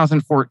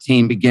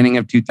 2014, beginning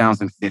of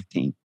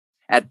 2015.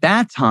 At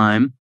that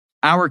time,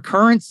 our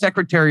current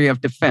Secretary of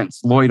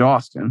Defense, Lloyd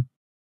Austin,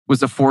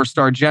 was a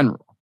 4-star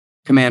general,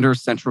 commander of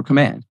Central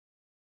Command.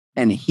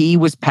 And he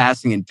was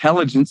passing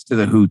intelligence to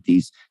the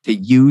Houthis to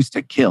use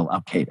to kill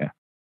Al-Qaeda.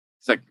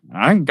 It's like,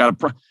 I ain't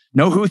got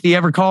no Houthi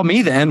ever called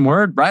me the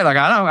N-word, right? Like,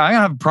 I don't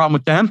have a problem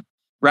with them,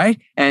 right?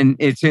 And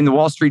it's in the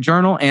Wall Street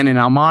Journal and in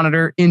Al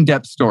Monitor,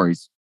 in-depth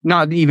stories,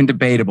 not even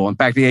debatable. In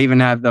fact, they even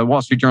have, the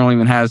Wall Street Journal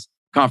even has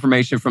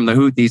confirmation from the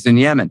Houthis in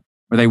Yemen,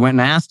 where they went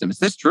and asked him, is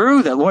this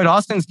true that Lloyd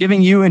Austin's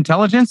giving you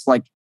intelligence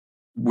like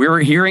we're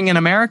hearing in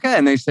America?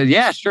 And they said,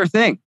 yeah, sure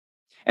thing.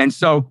 And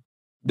so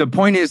the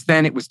point is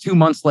then it was 2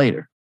 months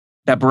later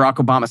that Barack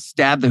Obama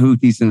stabbed the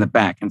Houthis in the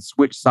back and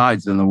switched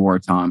sides in the war,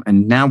 Tom.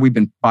 And now we've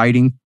been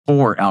fighting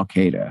for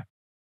Al-Qaeda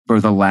for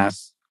the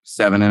last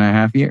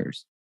 7.5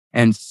 years.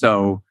 And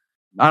so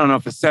I don't know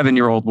if a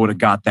 7-year-old would have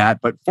got that,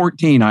 but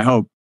 14, I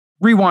hope.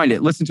 Rewind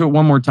it. Listen to it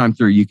one more time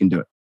through. You can do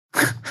it.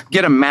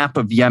 Get a map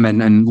of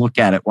Yemen and look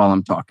at it while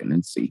I'm talking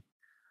and see.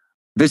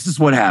 This is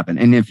what happened.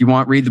 And if you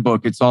want, read the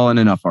book. It's all in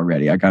enough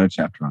already. I got a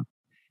chapter on it.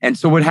 And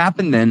so what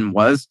happened then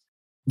was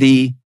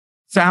the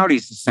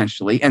Saudis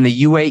essentially and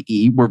the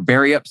UAE were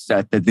very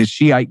upset that this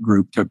Shiite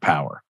group took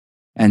power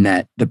and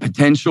that the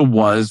potential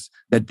was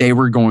that they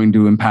were going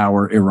to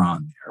empower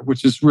Iran there,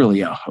 which is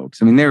really a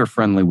hoax. I mean, they were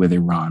friendly with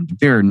Iran,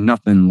 but they're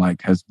nothing like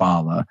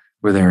Hezbollah,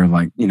 where they're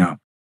like,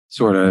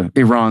 sort of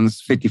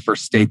Iran's 51st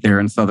state there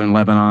in southern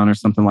Lebanon or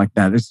something like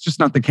that. It's just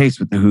not the case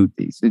with the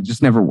Houthis. It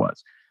just never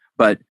was.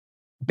 But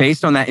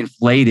based on that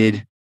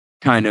inflated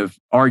kind of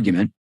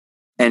argument,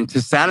 and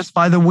to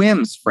satisfy the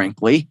whims,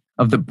 frankly,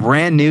 of the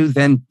brand new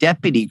then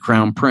deputy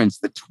crown prince,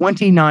 the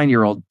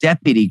 29-year-old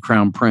deputy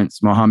crown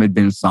prince, Mohammed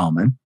bin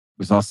Salman, who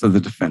was also the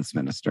defense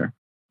minister,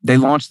 they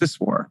launched this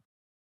war.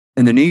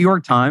 In the New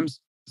York Times,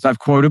 as I've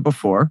quoted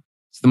before,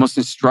 it's the most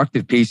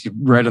instructive piece you've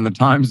read in the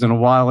Times in a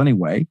while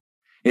anyway.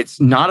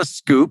 It's not a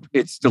scoop.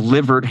 It's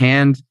hand-delivered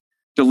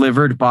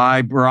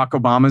by Barack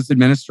Obama's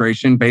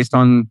administration based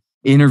on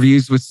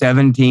interviews with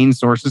 17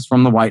 sources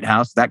from the White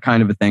House, that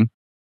kind of a thing.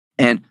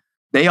 And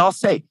they all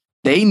say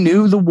they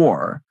knew the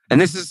war. And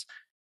this is,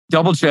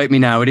 double check me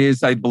now, it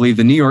is, I believe,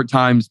 the New York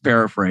Times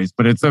paraphrase,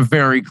 but it's a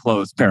very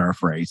close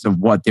paraphrase of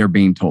what they're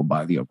being told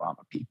by the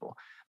Obama people.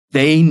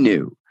 They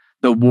knew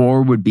the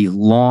war would be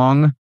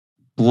long,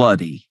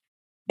 bloody,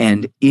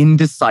 and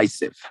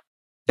indecisive.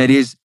 That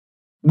is,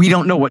 we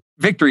don't know what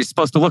victory is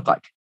supposed to look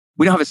like.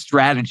 We don't have a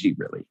strategy,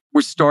 really.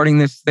 We're starting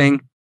this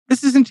thing.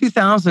 This is in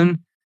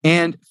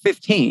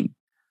 2015,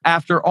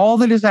 after all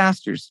the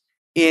disasters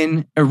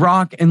in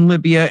Iraq and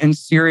Libya and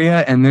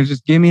Syria, and they're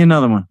just, give me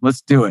another one.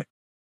 Let's do it.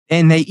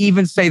 And they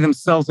even say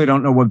themselves, they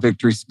don't know what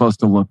victory is supposed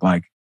to look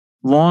like.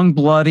 Long,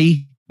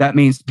 bloody, that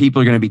means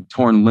people are going to be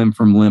torn limb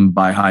from limb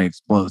by high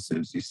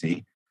explosives, you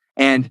see.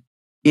 And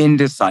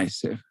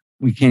indecisive.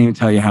 We can't even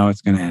tell you how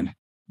it's going to end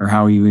or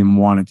how you even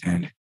want it to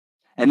end.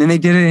 And then they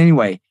did it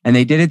anyway. And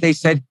they did it, they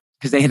said,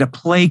 because they had to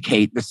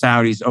placate the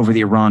Saudis over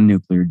the Iran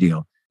nuclear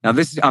deal. Now,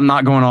 I'm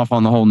not going off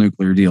on the whole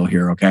nuclear deal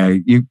here,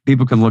 okay?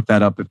 People can look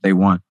that up if they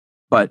want.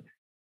 But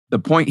the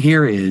point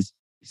here is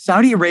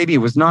Saudi Arabia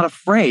was not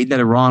afraid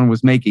that Iran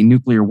was making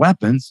nuclear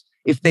weapons.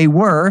 If they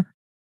were,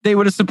 they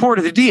would have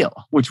supported the deal,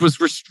 which was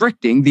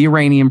restricting the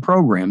Iranian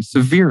program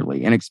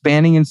severely and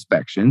expanding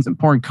inspections and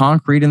pouring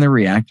concrete in the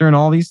reactor and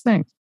all these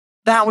things.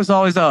 That was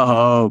always a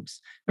hoax.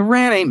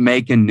 Iran ain't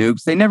making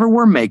nukes. They never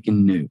were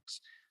making nukes.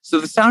 So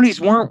the Saudis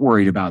weren't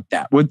worried about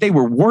that. What they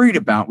were worried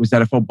about was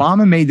that if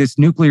Obama made this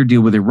nuclear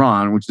deal with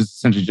Iran, which is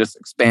essentially just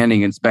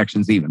expanding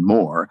inspections even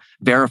more,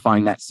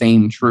 verifying that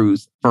same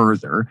truth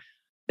further,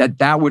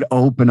 that would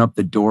open up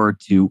the door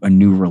to a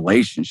new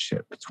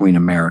relationship between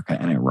America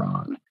and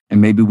Iran. And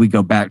maybe we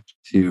go back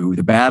to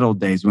the bad old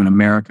days when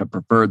America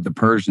preferred the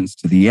Persians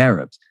to the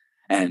Arabs.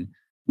 And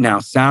now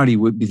Saudi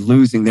would be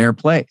losing their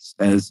place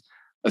as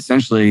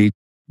essentially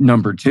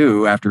number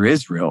 2 after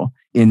Israel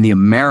in the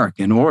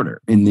American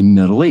order in the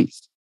Middle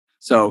East.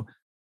 So,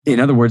 in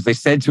other words, they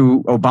said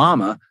to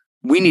Obama,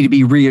 we need to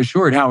be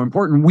reassured how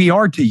important we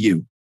are to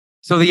you.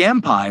 So the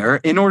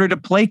empire, in order to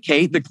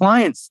placate the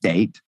client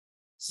state,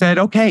 said,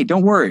 okay,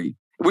 don't worry.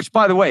 Which,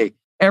 by the way,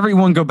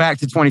 everyone go back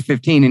to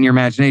 2015 in your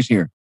imagination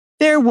here.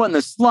 There wasn't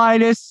the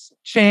slightest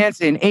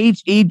chance in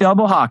HE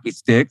double hockey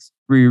sticks,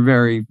 for your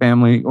very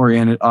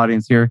family-oriented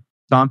audience here,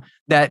 Tom,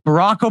 that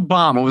Barack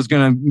Obama was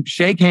going to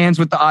shake hands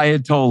with the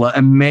Ayatollah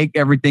and make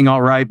everything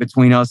all right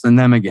between us and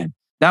them again.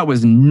 That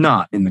was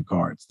not in the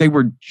cards. They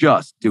were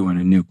just doing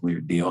a nuclear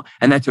deal.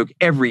 And that took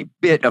every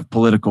bit of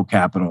political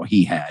capital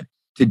he had.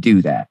 to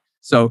do that.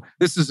 So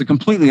this is a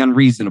completely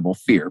unreasonable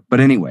fear. But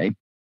anyway,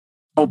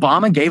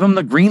 Obama gave them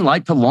the green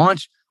light to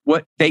launch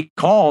what they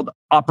called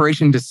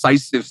Operation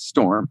Decisive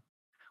Storm,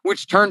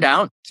 which turned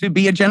out to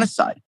be a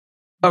genocide,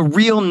 a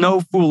real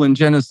no-fooling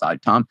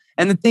genocide, Tom.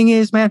 And the thing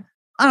is, man,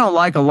 I don't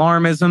like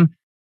alarmism.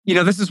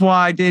 This is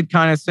why I did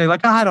kind of say,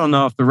 I don't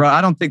know if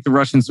I don't think the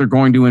Russians are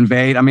going to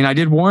invade. I mean, I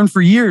did warn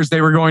for years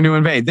they were going to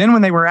invade. Then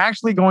when they were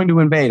actually going to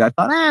invade, I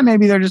thought,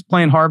 maybe they're just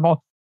playing hardball,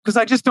 because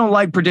I just don't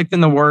like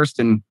predicting the worst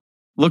and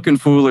looking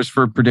foolish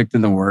for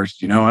predicting the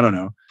worst. I don't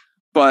know.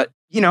 But,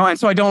 and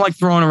so I don't like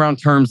throwing around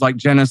terms like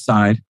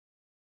genocide,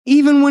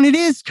 even when it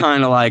is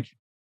kind of like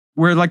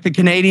where like the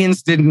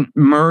Canadians didn't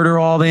murder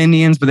all the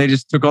Indians, but they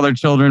just took all their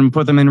children and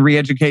put them in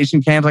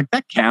re-education camps. Like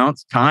that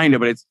counts kind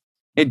of, but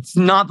it's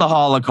not the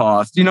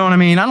Holocaust. You know what I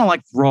mean? I don't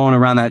like throwing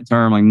around that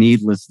term like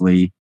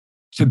needlessly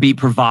to be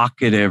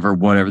provocative or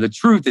whatever. The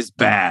truth is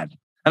bad.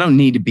 I don't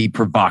need to be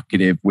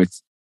provocative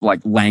with like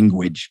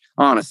language,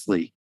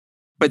 honestly.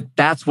 But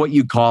that's what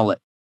you call it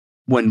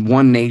when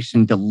one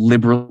nation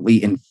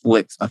deliberately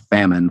inflicts a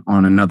famine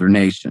on another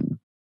nation.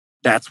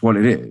 That's what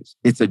it is.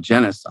 It's a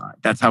genocide.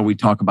 That's how we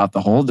talk about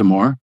the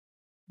Holodomor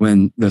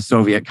when the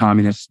Soviet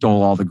communists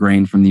stole all the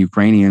grain from the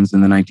Ukrainians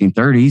in the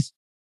 1930s,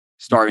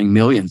 starving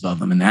millions of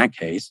them in that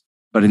case.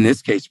 But in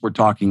this case, we're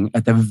talking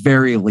at the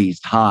very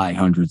least high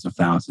hundreds of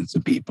thousands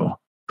of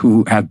people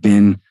who have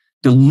been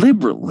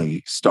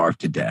deliberately starved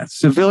to death,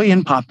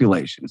 civilian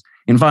populations,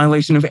 in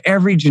violation of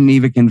every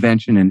Geneva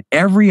Convention and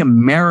every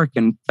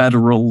American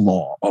federal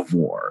law of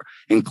war,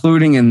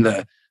 including in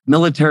the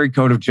Military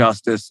Code of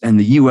Justice and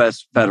the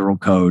U.S. Federal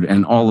Code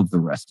and all of the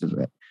rest of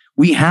it.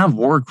 We have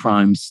war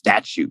crimes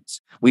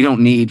statutes. We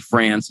don't need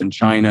France and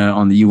China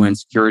on the UN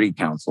Security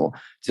Council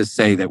to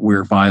say that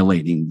we're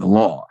violating the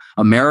law.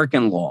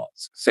 American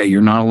laws say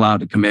you're not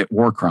allowed to commit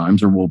war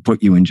crimes or we'll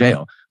put you in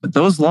jail. But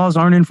those laws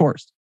aren't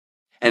enforced.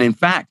 And in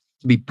fact,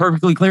 to be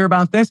perfectly clear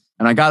about this,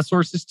 and I got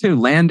sources too,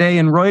 Landay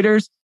and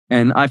Reuters,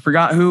 and I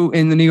forgot who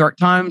in the New York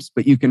Times,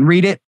 but you can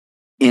read it.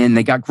 And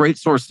they got great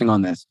sourcing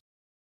on this.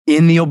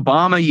 In the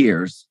Obama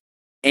years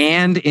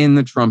and in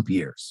the Trump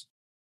years,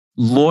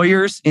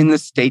 lawyers in the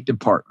State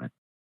Department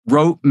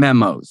wrote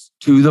memos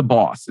to the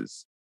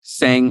bosses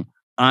saying,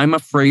 I'm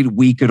afraid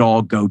we could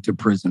all go to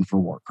prison for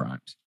war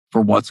crimes,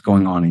 for what's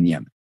going on in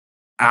Yemen.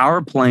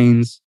 Our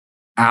planes,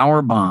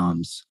 our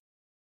bombs,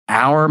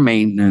 our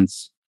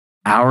maintenance,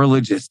 our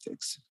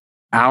logistics,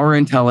 our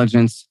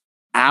intelligence,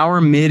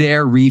 our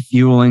midair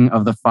refueling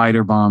of the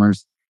fighter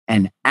bombers,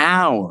 and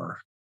our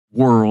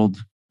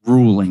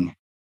world-ruling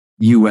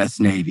U.S.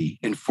 Navy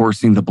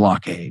enforcing the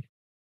blockade.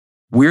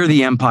 We're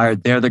the empire,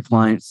 they're the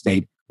client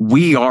state.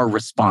 We are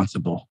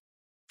responsible.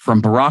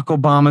 From Barack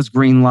Obama's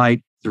green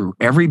light through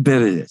every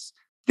bit of this.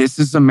 This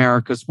is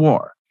America's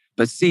war.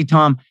 But see,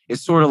 Tom,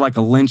 it's sort of like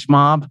a lynch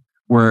mob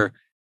where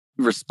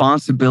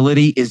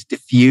responsibility is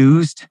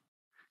diffused.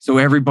 So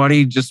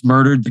everybody just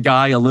murdered the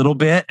guy a little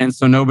bit, and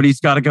so nobody's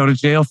got to go to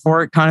jail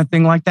for it, kind of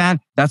thing like that.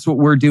 That's what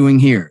we're doing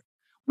here.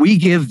 We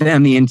give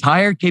them the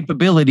entire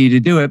capability to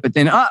do it, but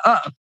then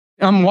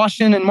I'm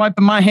washing and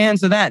wiping my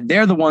hands of that.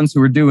 They're the ones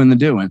who are doing the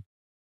doing.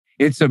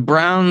 It's a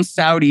brown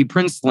Saudi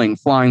princeling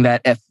flying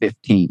that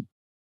F-15.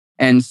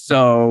 And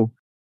so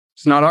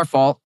it's not our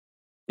fault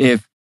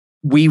if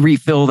we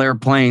refill their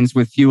planes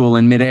with fuel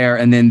in midair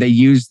and then they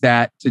use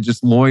that to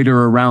just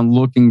loiter around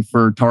looking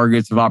for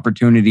targets of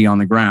opportunity on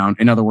the ground.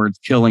 In other words,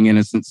 killing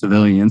innocent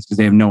civilians because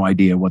they have no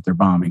idea what they're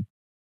bombing.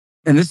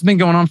 And this has been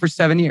going on for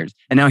 7 years.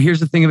 And now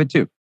here's the thing of it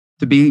too,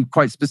 to be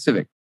quite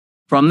specific.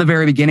 From the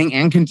very beginning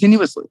and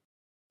continuously,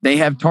 they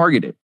have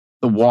targeted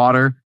the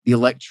water, the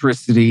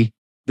electricity,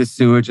 the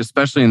sewage,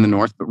 especially in the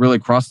north, but really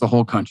across the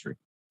whole country.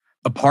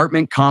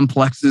 Apartment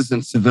complexes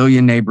and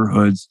civilian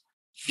neighborhoods,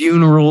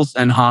 funerals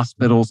and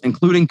hospitals,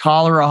 including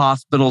cholera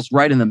hospitals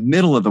right in the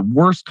middle of the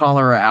worst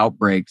cholera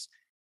outbreaks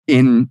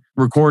in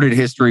recorded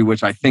history,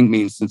 which I think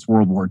means since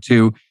World War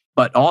II,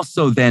 but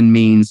also then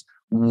means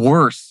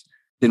worse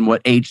than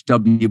what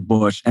H.W.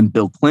 Bush and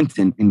Bill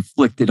Clinton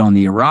inflicted on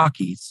the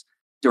Iraqis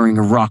during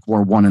Iraq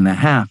War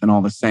 1.5 and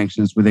all the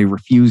sanctions where they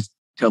refused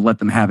to let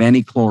them have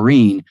any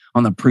chlorine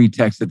on the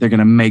pretext that they're going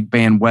to make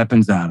banned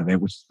weapons out of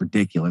it, which is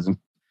ridiculous. And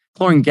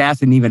chlorine gas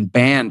isn't even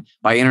banned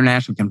by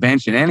international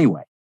convention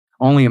anyway.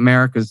 Only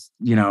America's,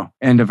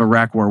 end of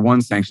Iraq War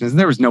 1 sanctions. And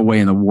there was no way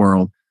in the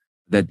world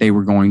that they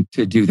were going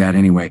to do that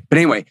anyway. But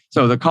anyway,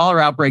 so the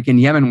cholera outbreak in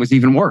Yemen was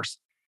even worse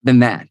than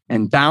that.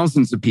 And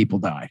thousands of people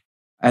died.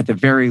 At the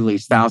very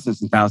least,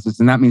 thousands and thousands.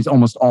 And that means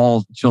almost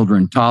all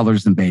children,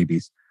 toddlers and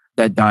babies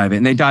that die of it.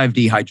 And they die of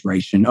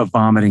dehydration, of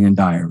vomiting and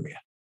diarrhea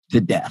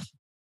to death.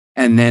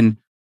 And then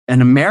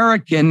an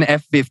American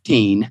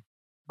F-15,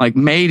 like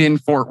made in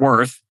Fort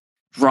Worth,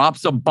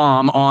 drops a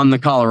bomb on the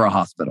cholera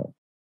hospital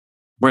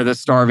where the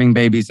starving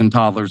babies and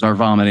toddlers are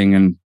vomiting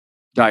and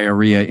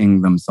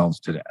diarrheaing themselves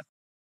to death.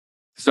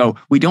 So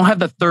we don't have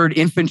the 3rd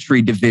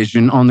Infantry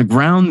Division on the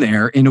ground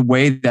there in a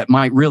way that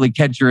might really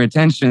catch your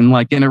attention,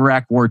 like in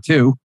Iraq War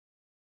II.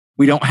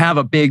 We don't have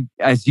a big,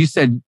 as you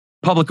said,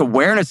 public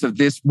awareness of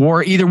this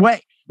war either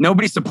way.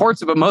 Nobody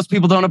supports it, but most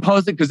people don't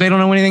oppose it because they don't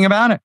know anything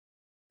about it.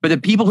 But the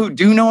people who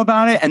do know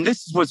about it, and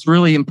this is what's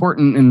really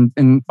important,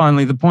 and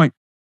finally the point,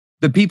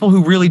 the people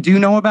who really do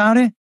know about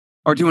it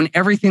are doing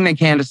everything they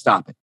can to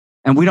stop it.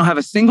 And we don't have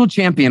a single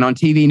champion on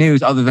TV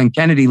news other than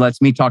Kennedy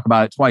lets me talk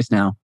about it twice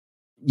now.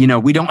 You know,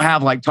 we don't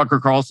have like Tucker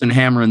Carlson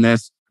hammering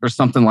this or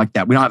something like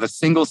that. We don't have a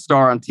single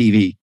star on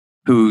TV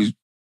who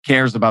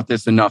cares about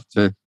this enough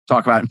to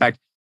talk about it. In fact,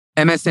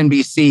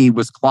 MSNBC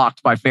was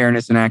clocked by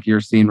Fairness and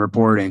Accuracy in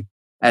Reporting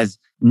as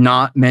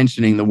not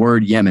mentioning the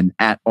word Yemen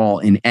at all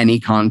in any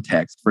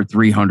context for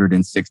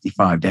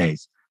 365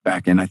 days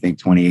back in, I think,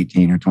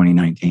 2018 or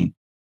 2019.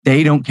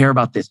 They don't care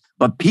about this,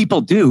 but people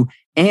do,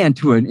 and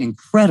to an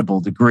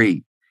incredible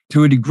degree,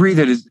 to a degree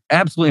that is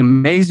absolutely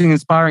amazing,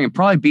 inspiring, and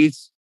probably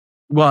beats,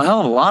 well, a hell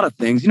of a lot of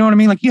things. You know what I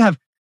mean? Like you have,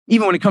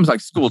 even when it comes to like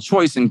school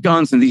choice and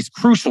guns and these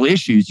crucial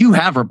issues, you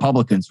have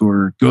Republicans who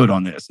are good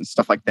on this and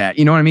stuff like that.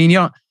 You know what I mean?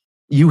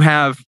 You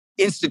have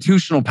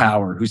institutional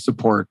power who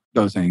support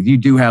those things. You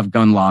do have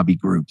gun lobby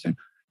groups and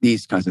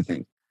these kinds of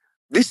things.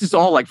 This is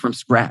all like from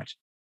scratch.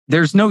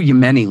 There's no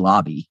Yemeni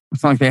lobby.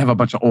 It's not like they have a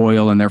bunch of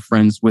oil and they're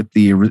friends with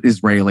the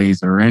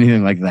Israelis or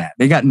anything like that.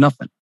 They got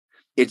nothing.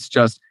 It's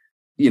just,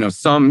 you know,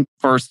 some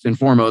first and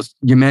foremost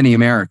Yemeni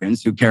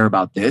Americans who care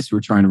about this, who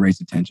are trying to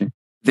raise attention.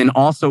 Then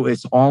also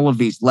it's all of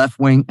these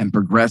left-wing and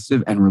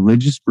progressive and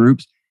religious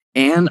groups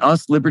and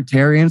us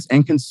libertarians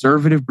and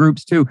conservative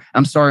groups too.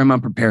 I'm sorry, I'm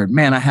unprepared.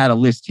 Man, I had a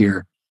list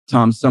here,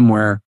 Tom,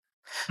 somewhere.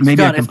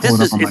 Maybe Scott, I can pull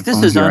it up on my phone. If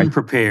this is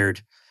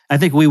unprepared, I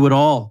think we would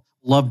all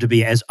love to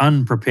be as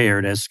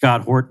unprepared as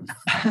Scott Horton.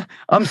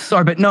 I'm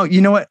sorry, but no,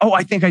 you know what? Oh,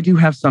 I think I do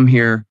have some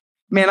here.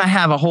 Man, I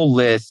have a whole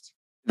list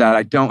that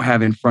I don't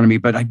have in front of me,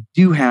 but I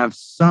do have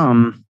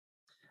some.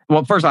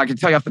 Well, first, I can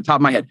tell you off the top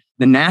of my head,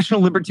 the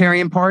National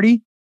Libertarian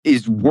Party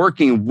is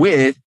working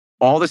with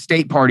all the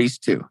state parties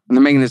too. And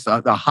they're making this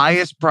the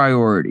highest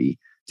priority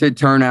to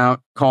turn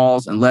out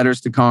calls and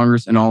letters to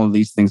Congress and all of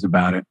these things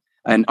about it.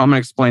 And I'm going to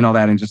explain all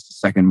that in just a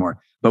second more.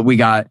 But we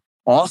got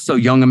also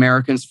Young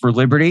Americans for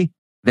Liberty.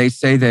 They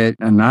say that,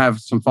 and I have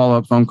some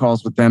follow-up phone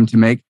calls with them to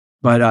make,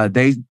 but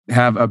they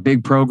have a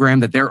big program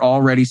that they're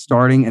already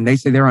starting. And they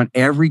say they're on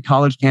every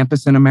college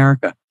campus in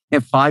America. They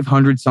have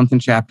 500 something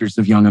chapters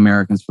of Young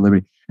Americans for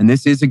Liberty. And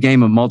this is a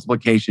game of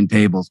multiplication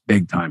tables,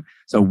 big time.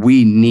 So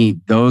we need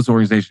those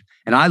organizations.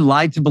 And I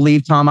like to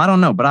believe, Tom, I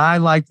don't know, but I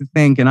like to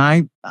think, and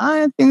I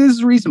think this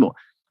is reasonable.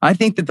 I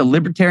think that the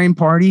Libertarian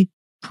Party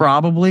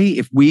probably,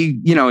 if we,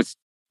 you know, it's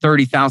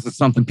 30,000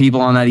 something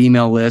people on that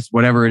email list,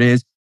 whatever it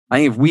is. I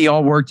think if we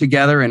all work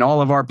together and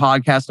all of our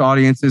podcast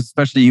audiences,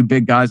 especially you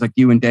big guys like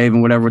you and Dave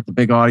and whatever with the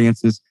big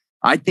audiences,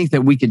 I think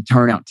that we could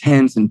turn out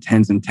tens and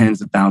tens and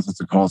tens of thousands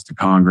of calls to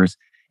Congress,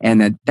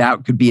 and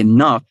that could be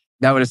enough.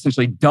 That would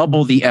essentially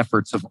double the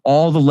efforts of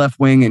all the left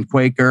wing and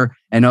Quaker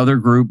and other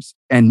groups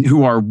and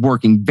who are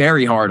working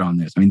very hard on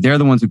this. I mean, they're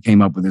the ones who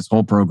came up with this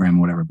whole program,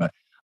 whatever, but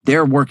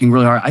they're working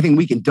really hard. I think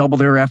we can double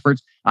their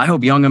efforts. I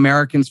hope Young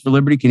Americans for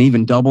Liberty can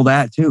even double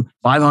that too.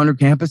 500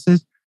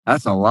 campuses.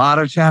 That's a lot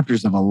of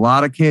chapters of a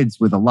lot of kids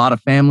with a lot of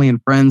family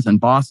and friends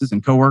and bosses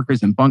and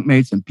coworkers and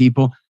bunkmates and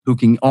people who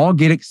can all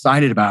get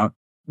excited about.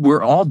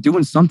 We're all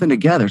doing something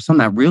together,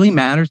 something that really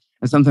matters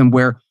and something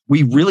where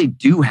we really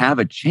do have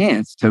a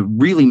chance to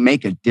really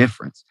make a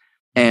difference.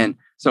 And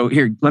so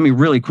here, let me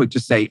really quick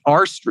just say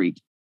R Street,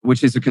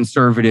 which is a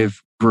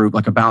conservative group,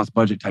 like a balanced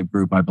budget type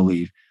group, I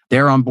believe.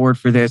 They're on board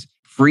for this.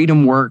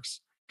 Freedom Works,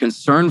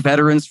 Concerned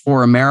Veterans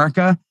for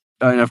America,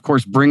 and of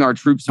course,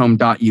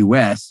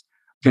 BringOurTroopsHome.us.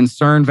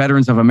 Concerned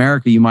Veterans of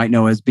America, you might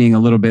know as being a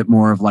little bit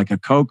more of like a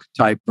Coke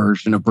type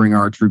version of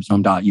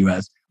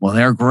BringOurTroopsHome.us. Well,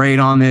 they're great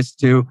on this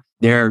too.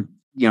 They're,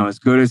 you know, as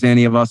good as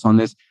any of us on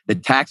this. The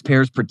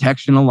Taxpayers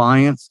Protection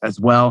Alliance as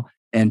well,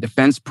 and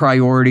Defense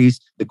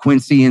Priorities, the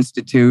Quincy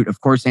Institute,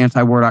 of course,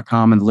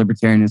 antiwar.com and the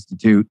Libertarian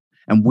Institute.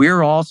 And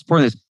we're all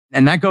supporting this.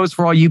 And that goes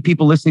for all you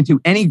people listening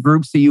to any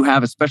groups that you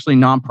have, especially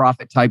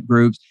nonprofit type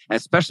groups, and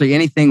especially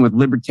anything with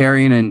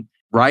libertarian and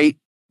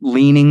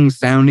right-leaning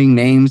sounding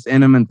names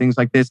in them and things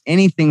like this.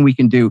 Anything we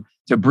can do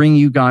to bring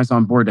you guys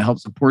on board to help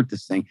support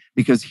this thing.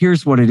 Because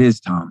here's what it is,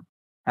 Tom.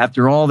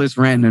 After all this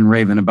ranting and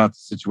raving about the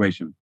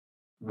situation,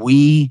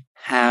 we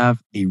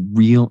have a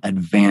real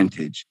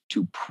advantage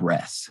to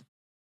press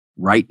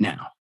right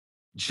now.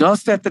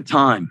 Just at the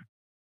time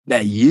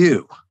that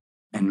you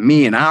and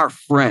me and our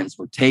friends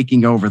were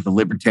taking over the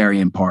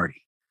Libertarian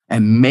Party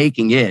and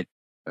making it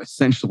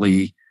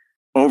essentially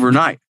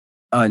overnight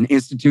an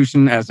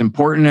institution as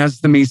important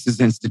as the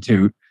Mises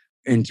Institute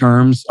in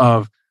terms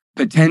of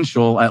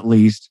potential, at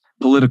least,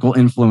 political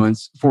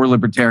influence for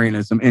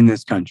libertarianism in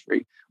this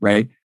country,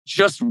 right?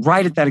 Just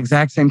right at that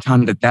exact same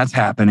time that that's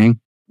happening,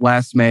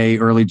 last May,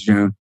 early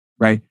June,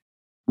 right?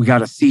 We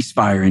got a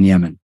ceasefire in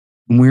Yemen.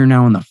 And we're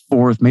now in the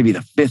fourth, maybe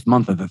the fifth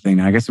month of the thing.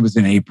 I guess it was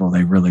in April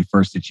they really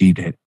first achieved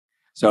it.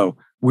 So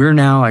we're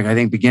now, like, I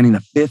think, beginning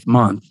the fifth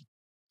month.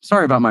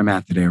 Sorry about my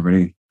math today,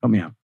 everybody. Help me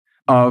out.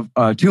 Of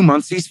a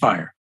 2-month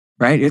ceasefire,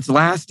 right? It's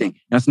lasting.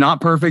 Now, it's not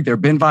perfect. There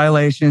have been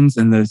violations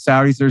and the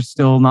Saudis are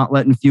still not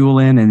letting fuel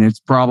in and it's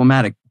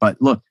problematic.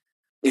 But look,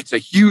 It's a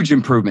huge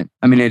improvement.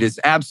 I mean, it is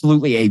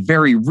absolutely a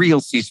very real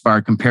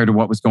ceasefire compared to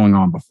what was going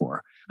on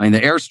before. I mean,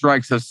 the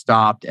airstrikes have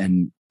stopped,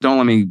 and don't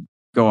let me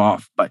go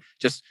off, but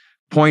just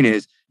point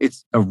is,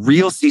 it's a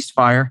real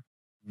ceasefire.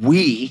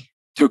 We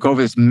took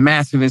over this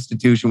massive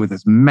institution with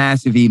this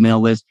massive email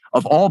list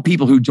of all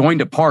people who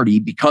joined a party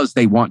because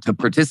they want to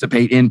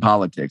participate in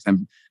politics.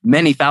 And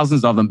many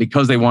thousands of them,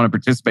 because they want to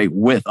participate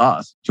with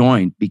us,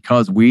 joined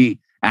because we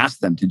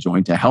asked them to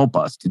join to help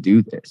us to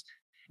do this.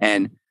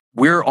 And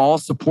we're all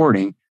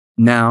supporting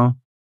now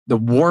the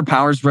War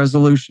Powers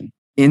Resolution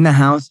in the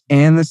House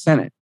and the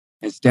Senate.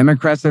 As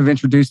Democrats have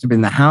introduced it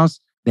in the House,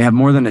 they have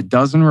more than a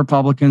dozen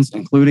Republicans,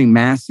 including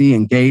Massey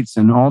and Gates,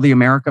 and all the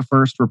America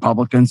First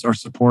Republicans are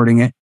supporting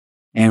it.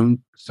 And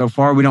so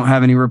far, we don't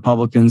have any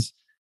Republicans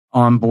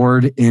on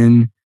board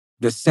in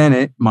the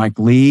Senate. Mike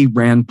Lee,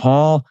 Rand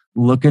Paul,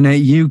 looking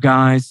at you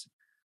guys.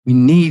 We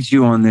need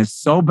you on this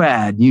so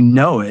bad. You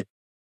know it.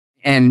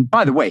 And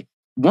by the way,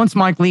 once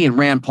Mike Lee and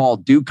Rand Paul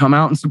do come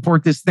out and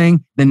support this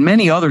thing, then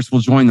many others will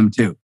join them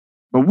too.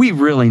 But we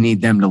really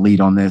need them to lead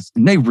on this.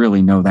 And they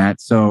really know that.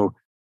 So,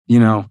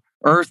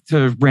 earth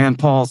to Rand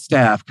Paul's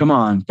staff. Come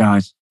on,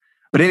 guys.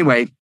 But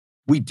anyway,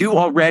 we do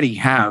already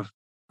have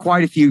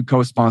quite a few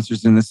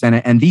co-sponsors in the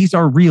Senate, and these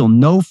are real,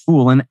 no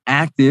foolin'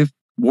 active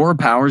War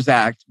Powers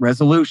Act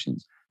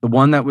resolutions. The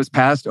one that was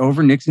passed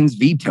over Nixon's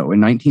veto in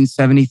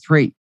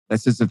 1973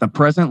 that says if the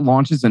president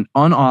launches an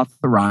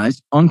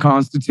unauthorized,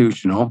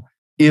 unconstitutional,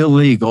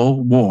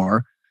 illegal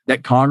war,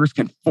 that Congress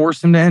can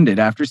force him to end it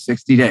after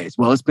 60 days.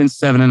 Well, it's been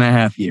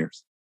 7.5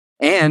 years.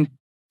 And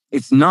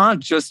it's not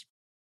just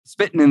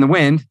spitting in the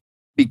wind,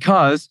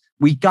 because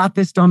we got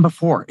this done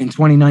before in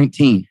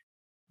 2019.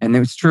 And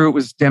it's true, it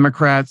was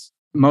Democrats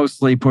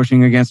mostly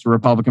pushing against a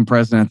Republican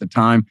president at the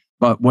time,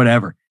 but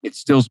whatever. It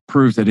still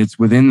proves that it's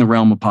within the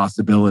realm of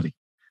possibility,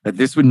 that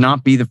this would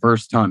not be the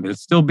first time. It'd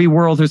still be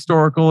world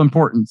historical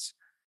importance.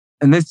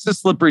 And this is a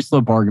slippery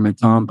slope argument,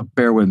 Tom, but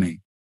bear with me.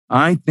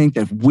 I think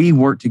that if we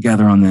work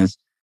together on this,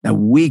 that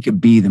we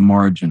could be the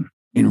margin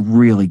in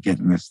really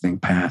getting this thing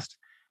passed.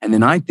 And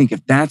then I think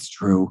if that's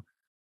true,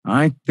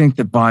 I think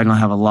that Biden will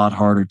have a lot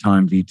harder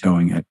time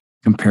vetoing it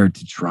compared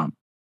to Trump,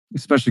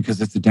 especially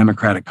because it's the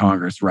Democratic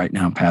Congress right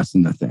now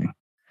passing the thing.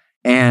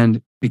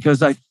 And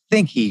because I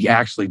think he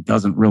actually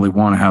doesn't really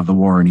want to have the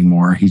war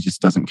anymore. He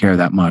just doesn't care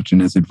that much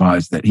and is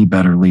advised that he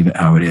better leave it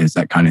how it is,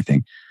 that kind of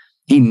thing.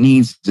 He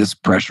needs this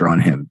pressure on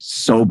him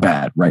so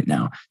bad right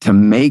now to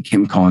make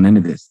him calling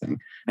into this thing.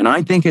 And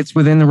I think it's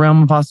within the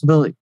realm of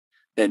possibility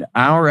that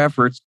our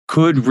efforts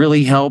could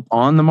really help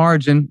on the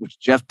margin, which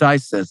Jeff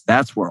Dice says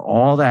that's where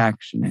all the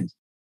action is.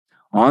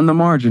 On the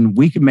margin,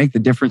 we could make the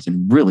difference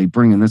in really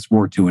bringing this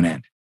war to an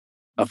end,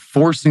 of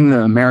forcing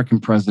the American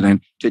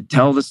president to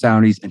tell the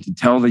Saudis and to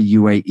tell the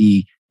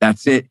UAE,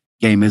 that's it,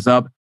 game is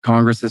up.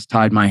 Congress has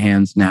tied my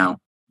hands now.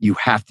 You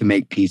have to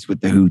make peace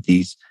with the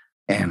Houthis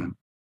and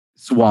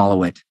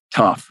swallow it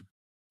tough.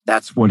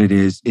 That's what it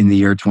is in the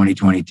year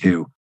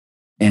 2022.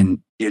 And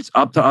it's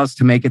up to us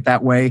to make it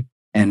that way.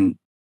 And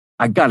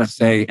I got to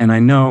say, and I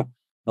know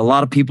a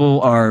lot of people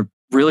are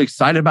really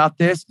excited about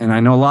this, and I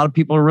know a lot of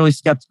people are really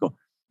skeptical.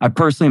 I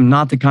personally am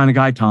not the kind of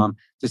guy, Tom,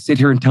 to sit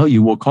here and tell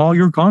you, well, call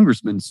your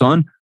congressman,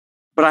 son.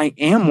 But I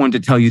am one to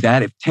tell you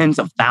that if tens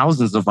of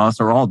thousands of us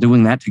are all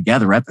doing that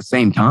together at the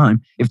same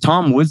time, if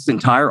Tom Woods'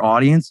 entire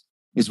audience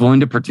is willing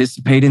to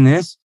participate in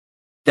this,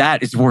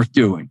 that is worth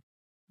doing,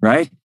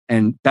 right?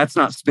 And that's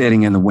not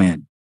spitting in the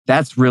wind.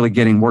 That's really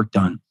getting work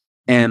done.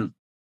 And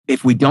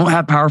if we don't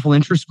have powerful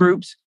interest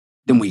groups,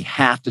 then we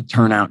have to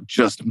turn out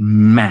just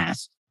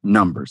mass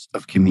numbers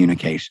of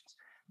communications.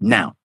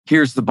 Now,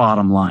 here's the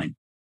bottom line.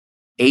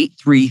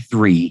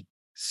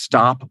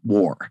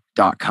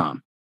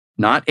 833stopwar.com.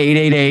 Not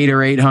 888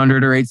 or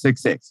 800 or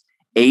 866.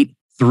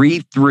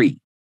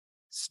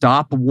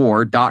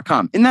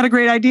 833stopwar.com. Isn't that a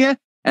great idea?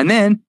 And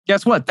then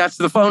guess what? That's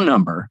the phone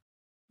number.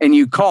 And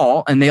you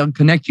call and they'll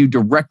connect you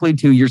directly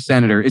to your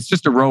senator. It's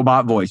just a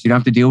robot voice. You don't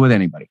have to deal with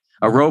anybody.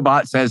 A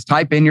robot says,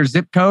 type in your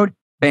zip code.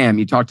 Bam,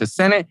 you talk to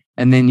Senate,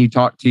 and then you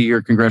talk to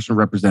your congressional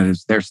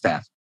representatives, their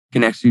staff,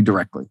 connects you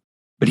directly.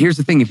 But here's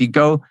the thing. If you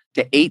go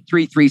to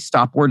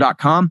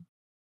 833stopwar.com,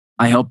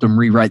 I helped them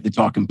rewrite the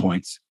talking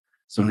points.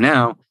 So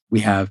now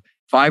we have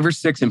 5 or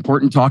 6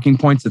 important talking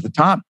points at the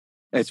top,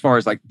 as far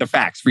as like the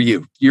facts for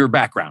you, your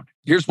background.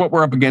 Here's what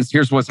we're up against.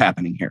 Here's what's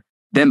happening here.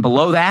 Then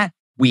below that,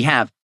 we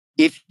have,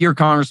 if your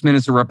congressman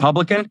is a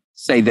Republican,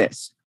 say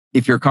this.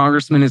 If your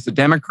congressman is a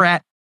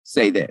Democrat,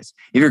 say this.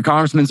 If your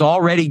congressman's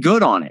already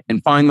good on it,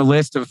 and find the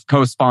list of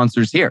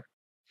co-sponsors here.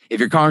 If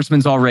your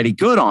congressman's already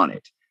good on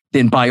it,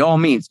 then by all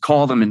means,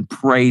 call them and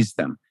praise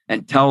them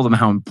and tell them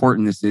how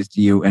important this is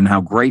to you and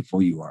how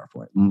grateful you are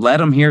for it. And let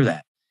them hear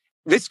that.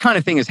 This kind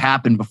of thing has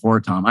happened before,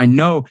 Tom.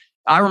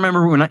 I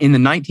remember when in the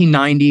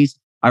 1990s,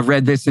 I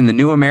read this in the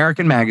New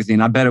American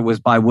magazine. I bet it was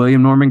by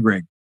William Norman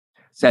Grigg.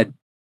 Said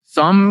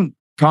some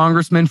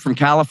congressman from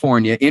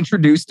California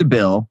introduced a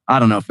bill. I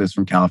don't know if it's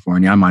from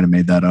California. I might have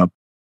made that up.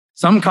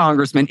 Some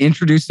congressman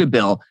introduced a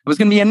bill. It was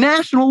going to be a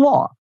national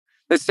law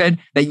that said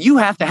that you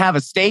have to have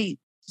a state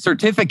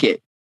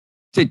certificate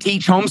to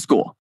teach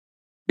homeschool.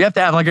 You have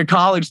to have like a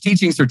college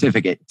teaching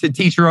certificate to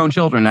teach your own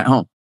children at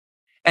home.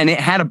 And it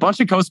had a bunch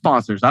of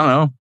co-sponsors. I don't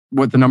know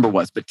what the number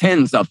was, but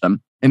tens of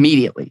them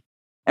immediately.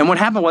 And what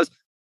happened was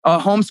a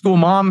homeschool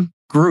mom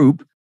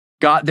group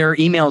got their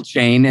email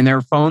chain and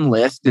their phone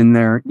list and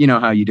their, you know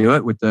how you do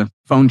it with the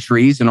phone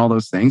trees and all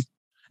those things.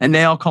 And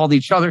they all called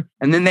each other.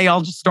 And then they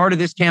all just started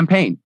this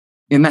campaign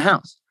in the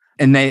house.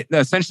 And they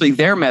essentially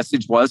their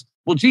message was,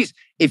 well, geez,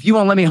 if you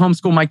won't let me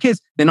homeschool my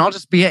kids, then I'll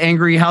just be an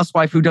angry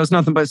housewife who does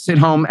nothing but sit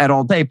home at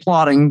all day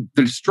plotting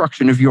the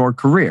destruction of your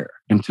career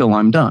until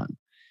I'm done.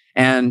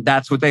 And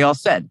that's what they all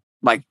said.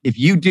 Like, if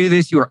you do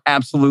this, you are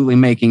absolutely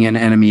making an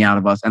enemy out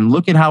of us. And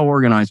look at how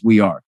organized we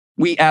are.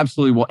 We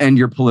absolutely will end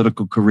your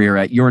political career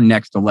at your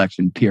next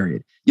election,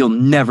 period. You'll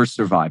never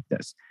survive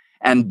this.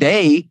 And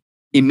they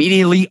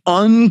immediately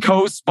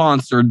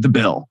unco-sponsored the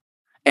bill.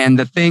 And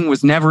the thing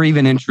was never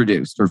even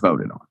introduced or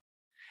voted on.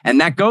 And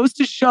that goes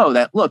to show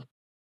that, look,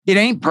 it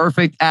ain't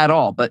perfect at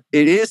all, but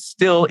it is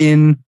still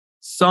in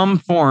some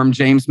form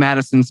James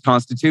Madison's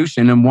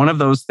Constitution. And one of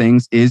those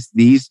things is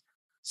these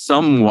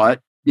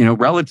somewhat,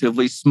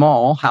 relatively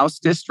small House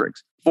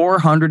districts,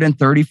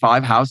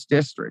 435 House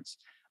districts.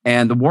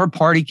 And the war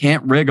party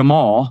can't rig them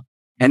all.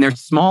 And they're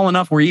small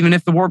enough where even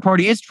if the war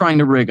party is trying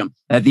to rig them,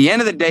 at the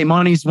end of the day,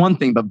 money's one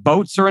thing, but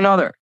votes are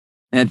another.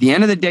 And at the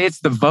end of the day, it's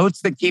the votes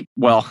that keep,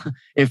 well,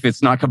 if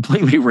it's not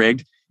completely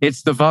rigged,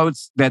 it's the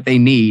votes that they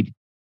need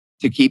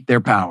to keep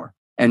their power.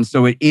 And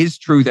so it is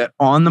true that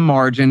on the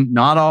margin,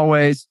 not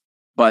always,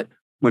 but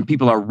when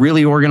people are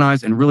really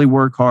organized and really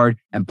work hard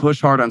and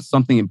push hard on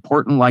something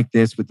important like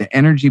this with the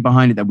energy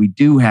behind it that we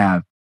do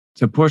have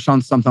to push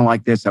on something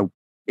like this,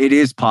 it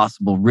is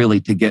possible really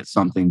to get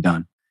something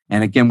done.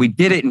 And again, we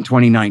did it in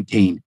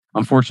 2019.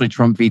 Unfortunately,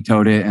 Trump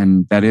vetoed it,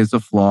 and that is a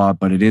flaw,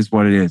 but it is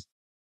what it is.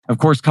 Of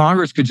course,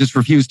 Congress could just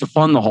refuse to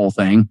fund the whole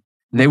thing.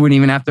 They wouldn't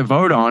even have to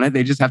vote on it.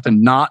 They just have to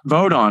not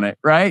vote on it,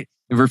 right?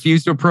 They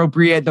refuse to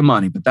appropriate the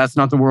money, but that's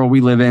not the world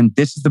we live in.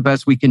 This is the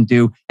best we can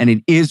do, and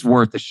it is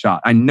worth a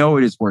shot. I know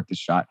it is worth a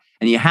shot.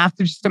 And you have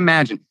to just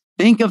imagine,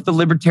 think of the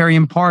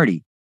Libertarian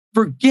Party.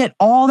 Forget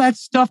all that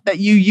stuff that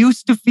you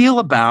used to feel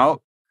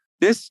about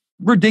this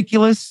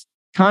ridiculous,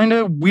 kind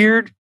of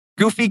weird,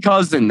 goofy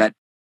cousin that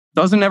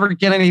doesn't ever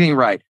get anything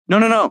right.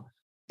 No.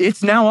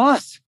 It's now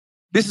us.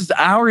 This is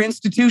our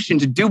institution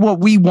to do what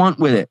we want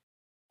with it.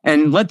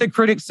 And let the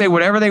critics say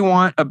whatever they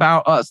want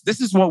about us.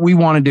 This is what we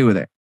want to do with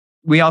it.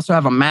 We also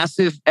have a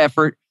massive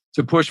effort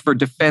to push for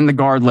defend the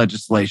guard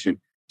legislation,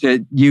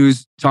 to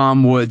use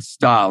Tom Woods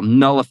style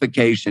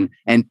nullification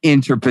and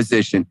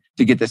interposition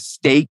to get the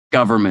state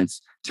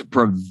governments to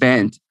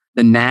prevent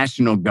the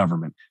national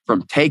government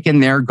from taking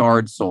their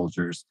guard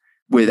soldiers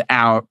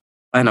without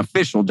an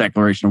official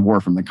declaration of war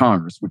from the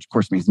Congress, which of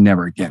course means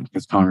never again,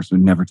 because Congress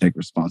would never take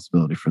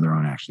responsibility for their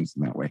own actions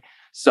in that way.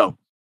 So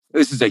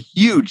this is a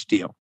huge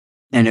deal.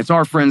 And it's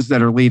our friends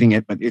that are leading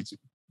it, but it's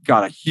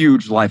got a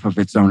huge life of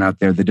its own out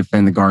there, the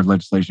Defend the Guard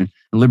legislation.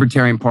 The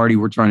Libertarian Party,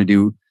 we're trying to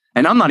do,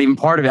 and I'm not even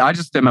part of it. I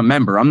just am a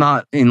member. I'm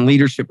not in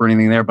leadership or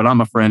anything there, but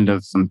I'm a friend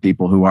of some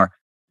people who are.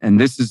 And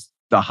this is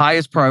the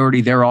highest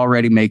priority. They're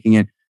already making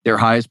it their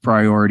highest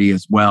priority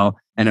as well.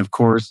 And of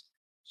course,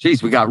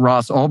 we got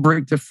Ross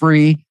Ulbricht to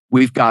free.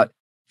 We've got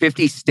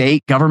 50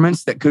 state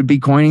governments that could be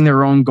coining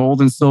their own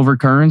gold and silver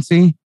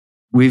currency.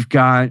 We've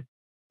got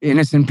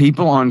innocent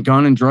people on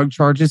gun and drug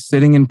charges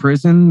sitting in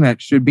prison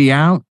that should be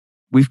out.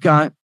 We've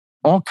got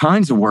all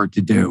kinds of work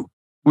to do.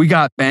 We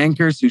got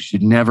bankers who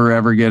should never,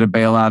 ever get a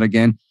bailout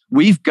again.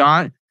 We've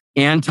got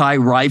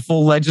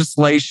anti-rifle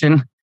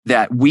legislation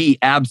that we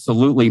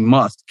absolutely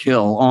must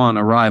kill on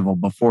arrival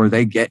before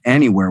they get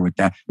anywhere with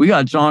that. We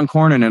got John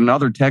Cornyn and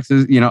other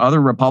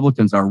other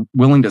Republicans are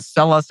willing to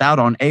sell us out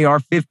on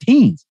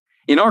AR-15s.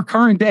 In our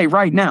current day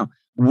right now,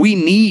 we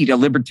need a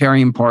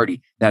Libertarian Party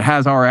that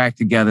has our act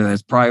together,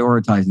 that's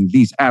prioritizing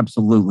these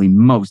absolutely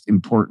most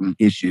important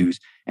issues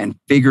and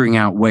figuring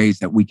out ways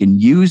that we can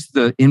use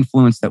the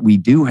influence that we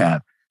do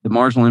have, the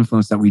marginal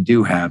influence that we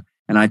do have.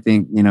 And I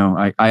think,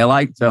 I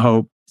like to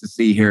hope to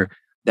see here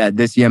that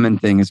this Yemen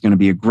thing is going to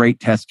be a great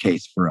test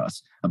case for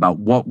us about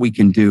what we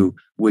can do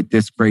with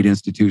this great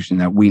institution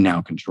that we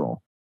now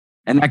control.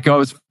 And that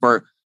goes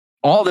for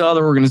all the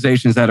other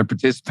organizations that are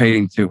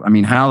participating too. I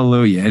mean,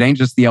 hallelujah. It ain't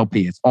just the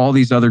LP. It's all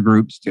these other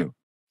groups too.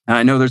 And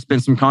I know there's been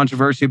some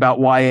controversy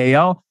about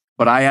YAL,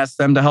 but I asked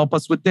them to help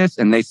us with this.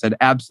 And they said,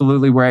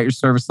 absolutely, we're at your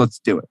service. Let's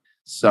do it.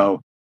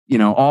 So,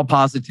 all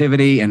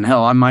positivity. And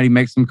hell, I might even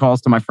make some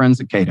calls to my friends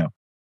at Cato.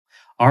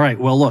 All right.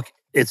 Well, look,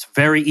 it's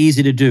very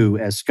easy to do,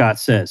 as Scott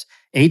says.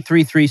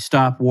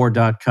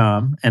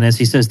 833stopwar.com. And as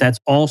he says, that's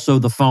also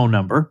the phone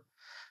number.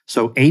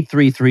 So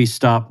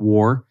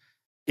 833-STOP-WAR.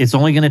 It's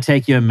only going to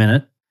take you a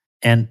minute.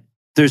 And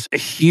there's a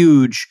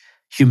huge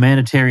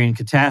humanitarian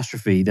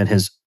catastrophe that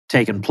has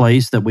taken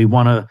place that we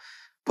want to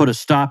put a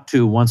stop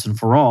to once and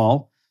for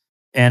all.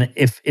 And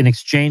if in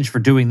exchange for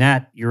doing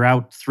that, you're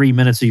out 3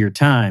 minutes of your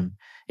time,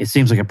 it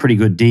seems like a pretty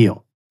good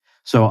deal.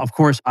 So, of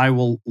course, I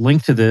will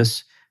link to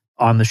this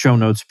on the show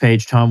notes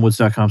page,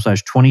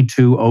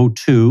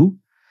 tomwoods.com/2202,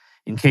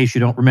 in case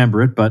you don't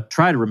remember it, but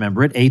try to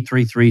remember it,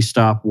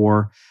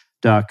 833-STOP-WAR.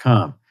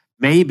 tomwoods.com.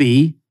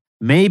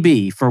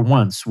 Maybe for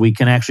once we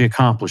can actually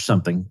accomplish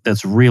something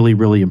that's really,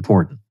 really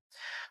important.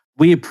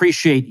 We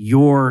appreciate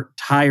your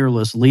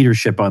tireless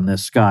leadership on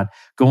this, Scott,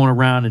 going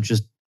around and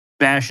just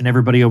bashing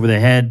everybody over the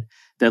head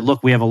that,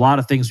 look, we have a lot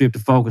of things we have to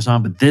focus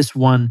on, but this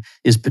one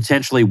is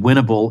potentially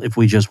winnable if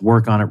we just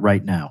work on it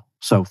right now.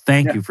 So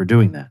thank you for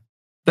doing that.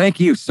 Thank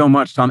you so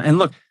much, Tom. And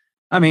look,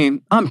 I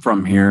mean, I'm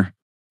from here.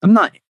 I'm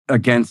not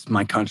against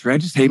my country. I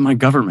just hate my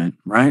government,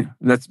 right?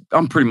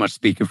 I'm pretty much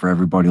speaking for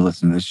everybody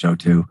listening to this show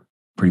too,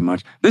 pretty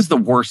much. This is the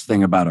worst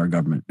thing about our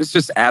government. It's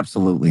just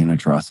absolutely an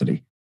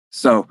atrocity.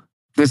 So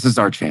this is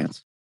our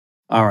chance.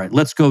 All right,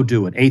 let's go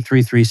do it.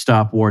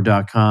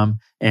 833stopwar.com.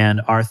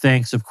 And our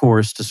thanks, of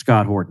course, to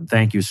Scott Horton.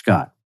 Thank you,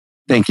 Scott.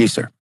 Thank you,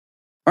 sir.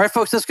 All right,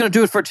 folks, that's going to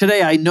do it for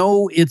today. I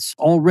know it's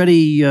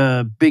already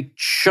a big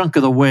chunk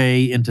of the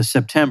way into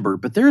September,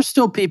 but there are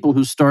still people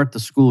who start the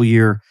school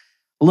year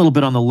a little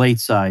bit on the late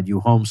side, you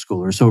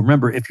homeschoolers. So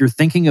remember, if you're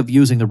thinking of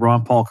using the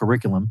Ron Paul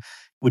curriculum,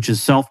 which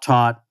is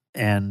self-taught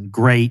and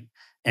great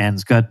and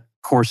it's got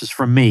courses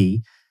from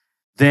me,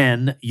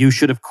 then you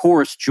should, of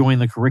course, join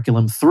the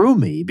curriculum through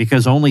me,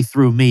 because only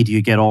through me do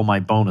you get all my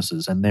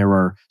bonuses. And there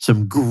are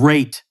some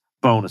great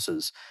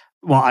bonuses.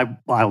 Well,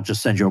 I'll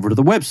just send you over to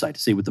the website to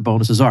see what the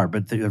bonuses are,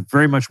 but they're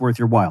very much worth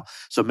your while.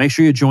 So make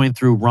sure you join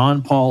through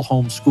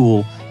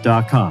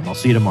ronpaulhomeschool.com. I'll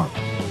see you tomorrow.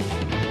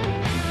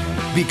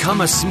 Become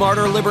a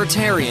smarter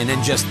libertarian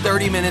in just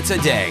 30 minutes a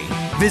day.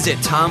 Visit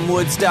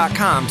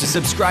tomwoods.com to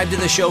subscribe to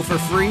the show for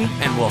free,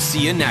 and we'll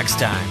see you next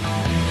time.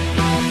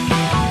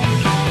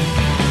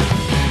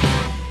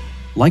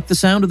 Like the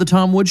sound of The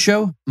Tom Woods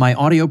Show? My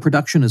audio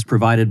production is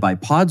provided by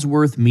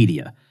Podsworth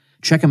Media.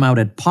 Check them out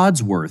at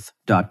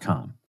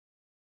podsworth.com.